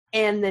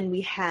 And then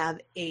we have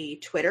a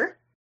Twitter,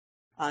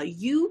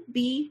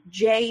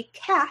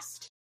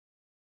 UBJcast.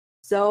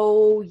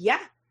 So, yeah,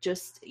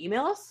 just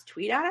email us,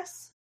 tweet at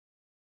us,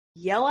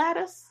 yell at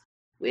us.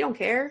 We don't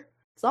care.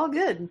 It's all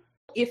good.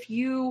 If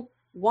you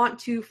want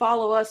to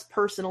follow us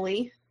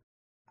personally,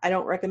 I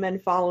don't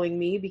recommend following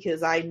me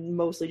because I'm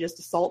mostly just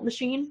a salt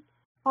machine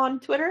on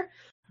Twitter.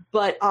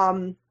 But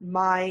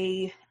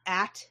my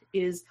 @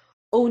 is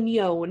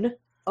Onyon,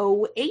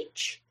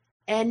 OHNIOHN.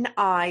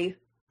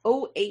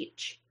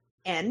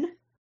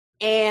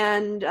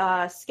 And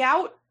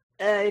Scout,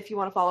 if you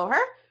want to follow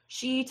her,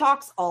 she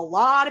talks a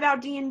lot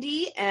about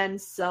D&D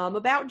and some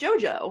about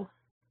JoJo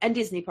and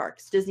Disney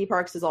parks. Disney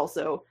parks is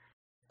also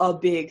a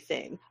big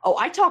thing. Oh,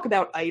 I talk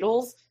about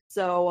idols,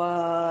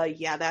 so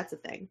yeah, that's a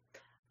thing.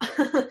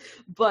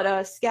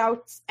 But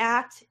Scout's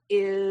 @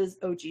 is,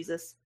 oh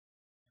Jesus,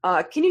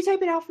 can you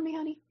type it out for me,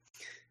 honey?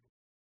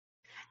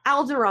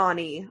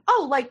 Alderani.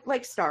 Oh,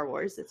 like Star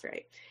Wars. That's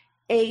right.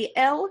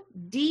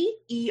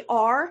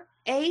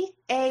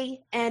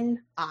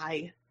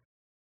 ALDERAANI.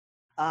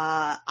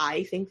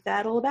 I think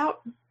that'll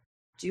about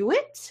do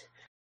it.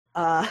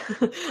 I'm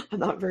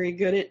not very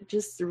good at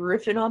just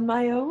riffing on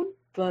my own,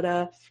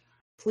 but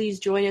please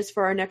join us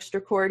for our next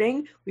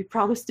recording. We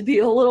promise to be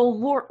a little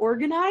more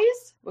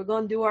organized. We're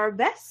going to do our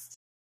best.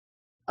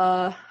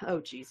 Oh,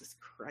 Jesus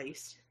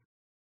Christ.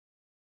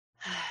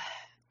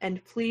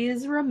 And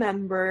please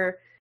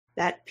remember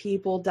that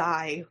people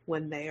die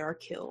when they are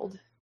killed.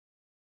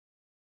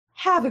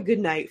 Have a good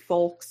night,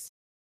 folks.